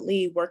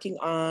currently working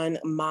on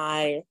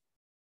my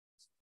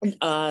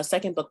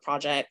second book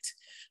project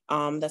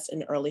that's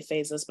in early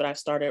phases, but I've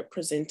started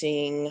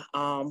presenting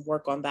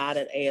work on that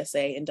at ASA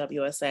and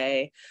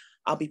WSA.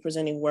 I'll be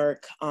presenting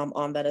work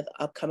on that at the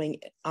upcoming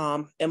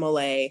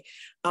MLA.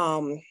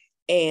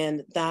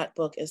 And that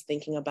book is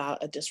thinking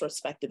about a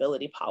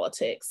disrespectability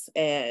politics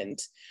and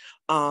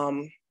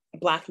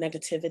Black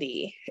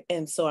negativity.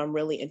 And so I'm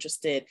really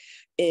interested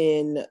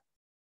in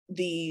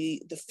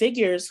the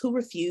figures who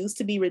refuse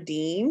to be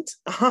redeemed.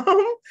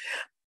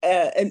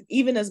 And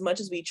even as much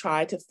as we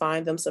try to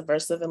find them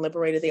subversive and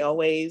liberated, they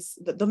always,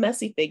 the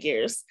messy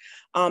figures,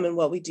 and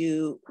what we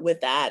do with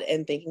that,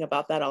 and thinking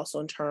about that also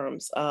in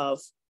terms of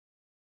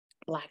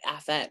Black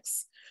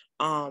affects,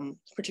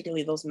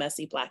 particularly those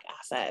messy Black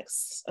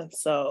affects. And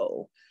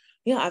so,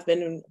 yeah, I've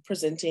been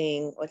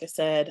presenting, like I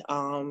said,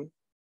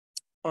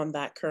 on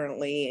that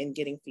currently and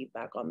getting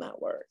feedback on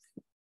that work.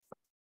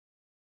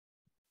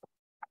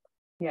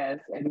 Yes,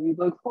 and we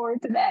look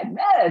forward to that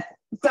mess.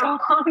 So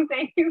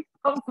thank you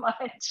so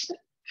much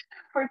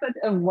for such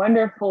a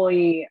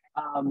wonderfully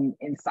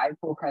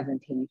insightful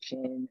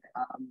presentation,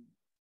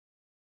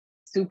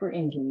 super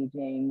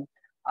engaging.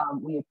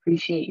 We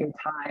appreciate your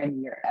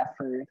time, your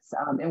efforts,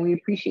 and we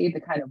appreciate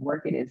the kind of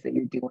work it is that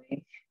you're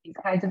doing. These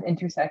kinds of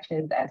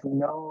intersections, as we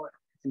know, as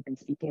we've been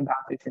speaking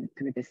about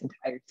through this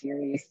entire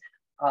series,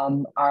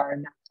 are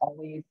not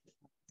always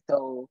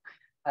so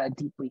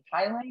deeply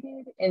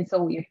highlighted. And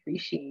so we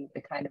appreciate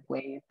the kind of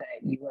ways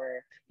that you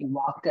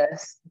walked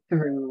us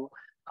through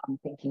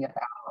thinking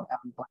about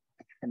Black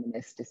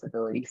feminist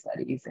disability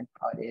studies and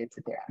how it is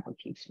that their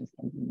applications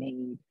can be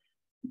made.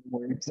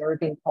 We're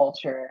observing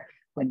culture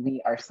when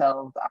we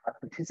ourselves are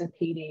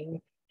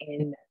participating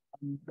in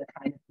the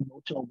kind of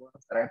emotional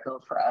worlds that are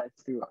built for us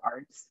through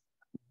arts,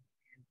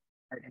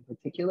 art in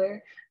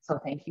particular. So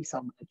thank you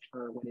so much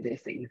for what it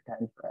is that you've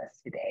done for us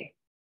today.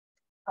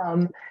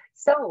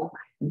 So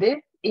this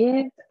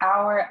is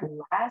our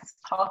last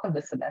talk of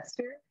the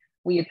semester.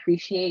 We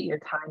appreciate your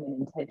time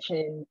and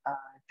intention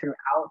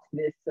throughout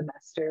this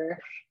semester,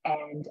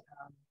 and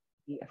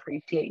we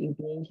appreciate you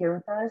being here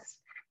with us.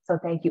 So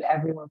thank you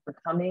everyone for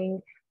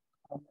coming,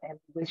 and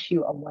wish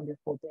you a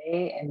wonderful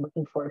day, and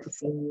looking forward to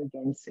seeing you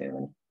again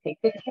soon. Take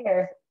good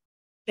care.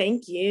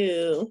 Thank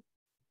you.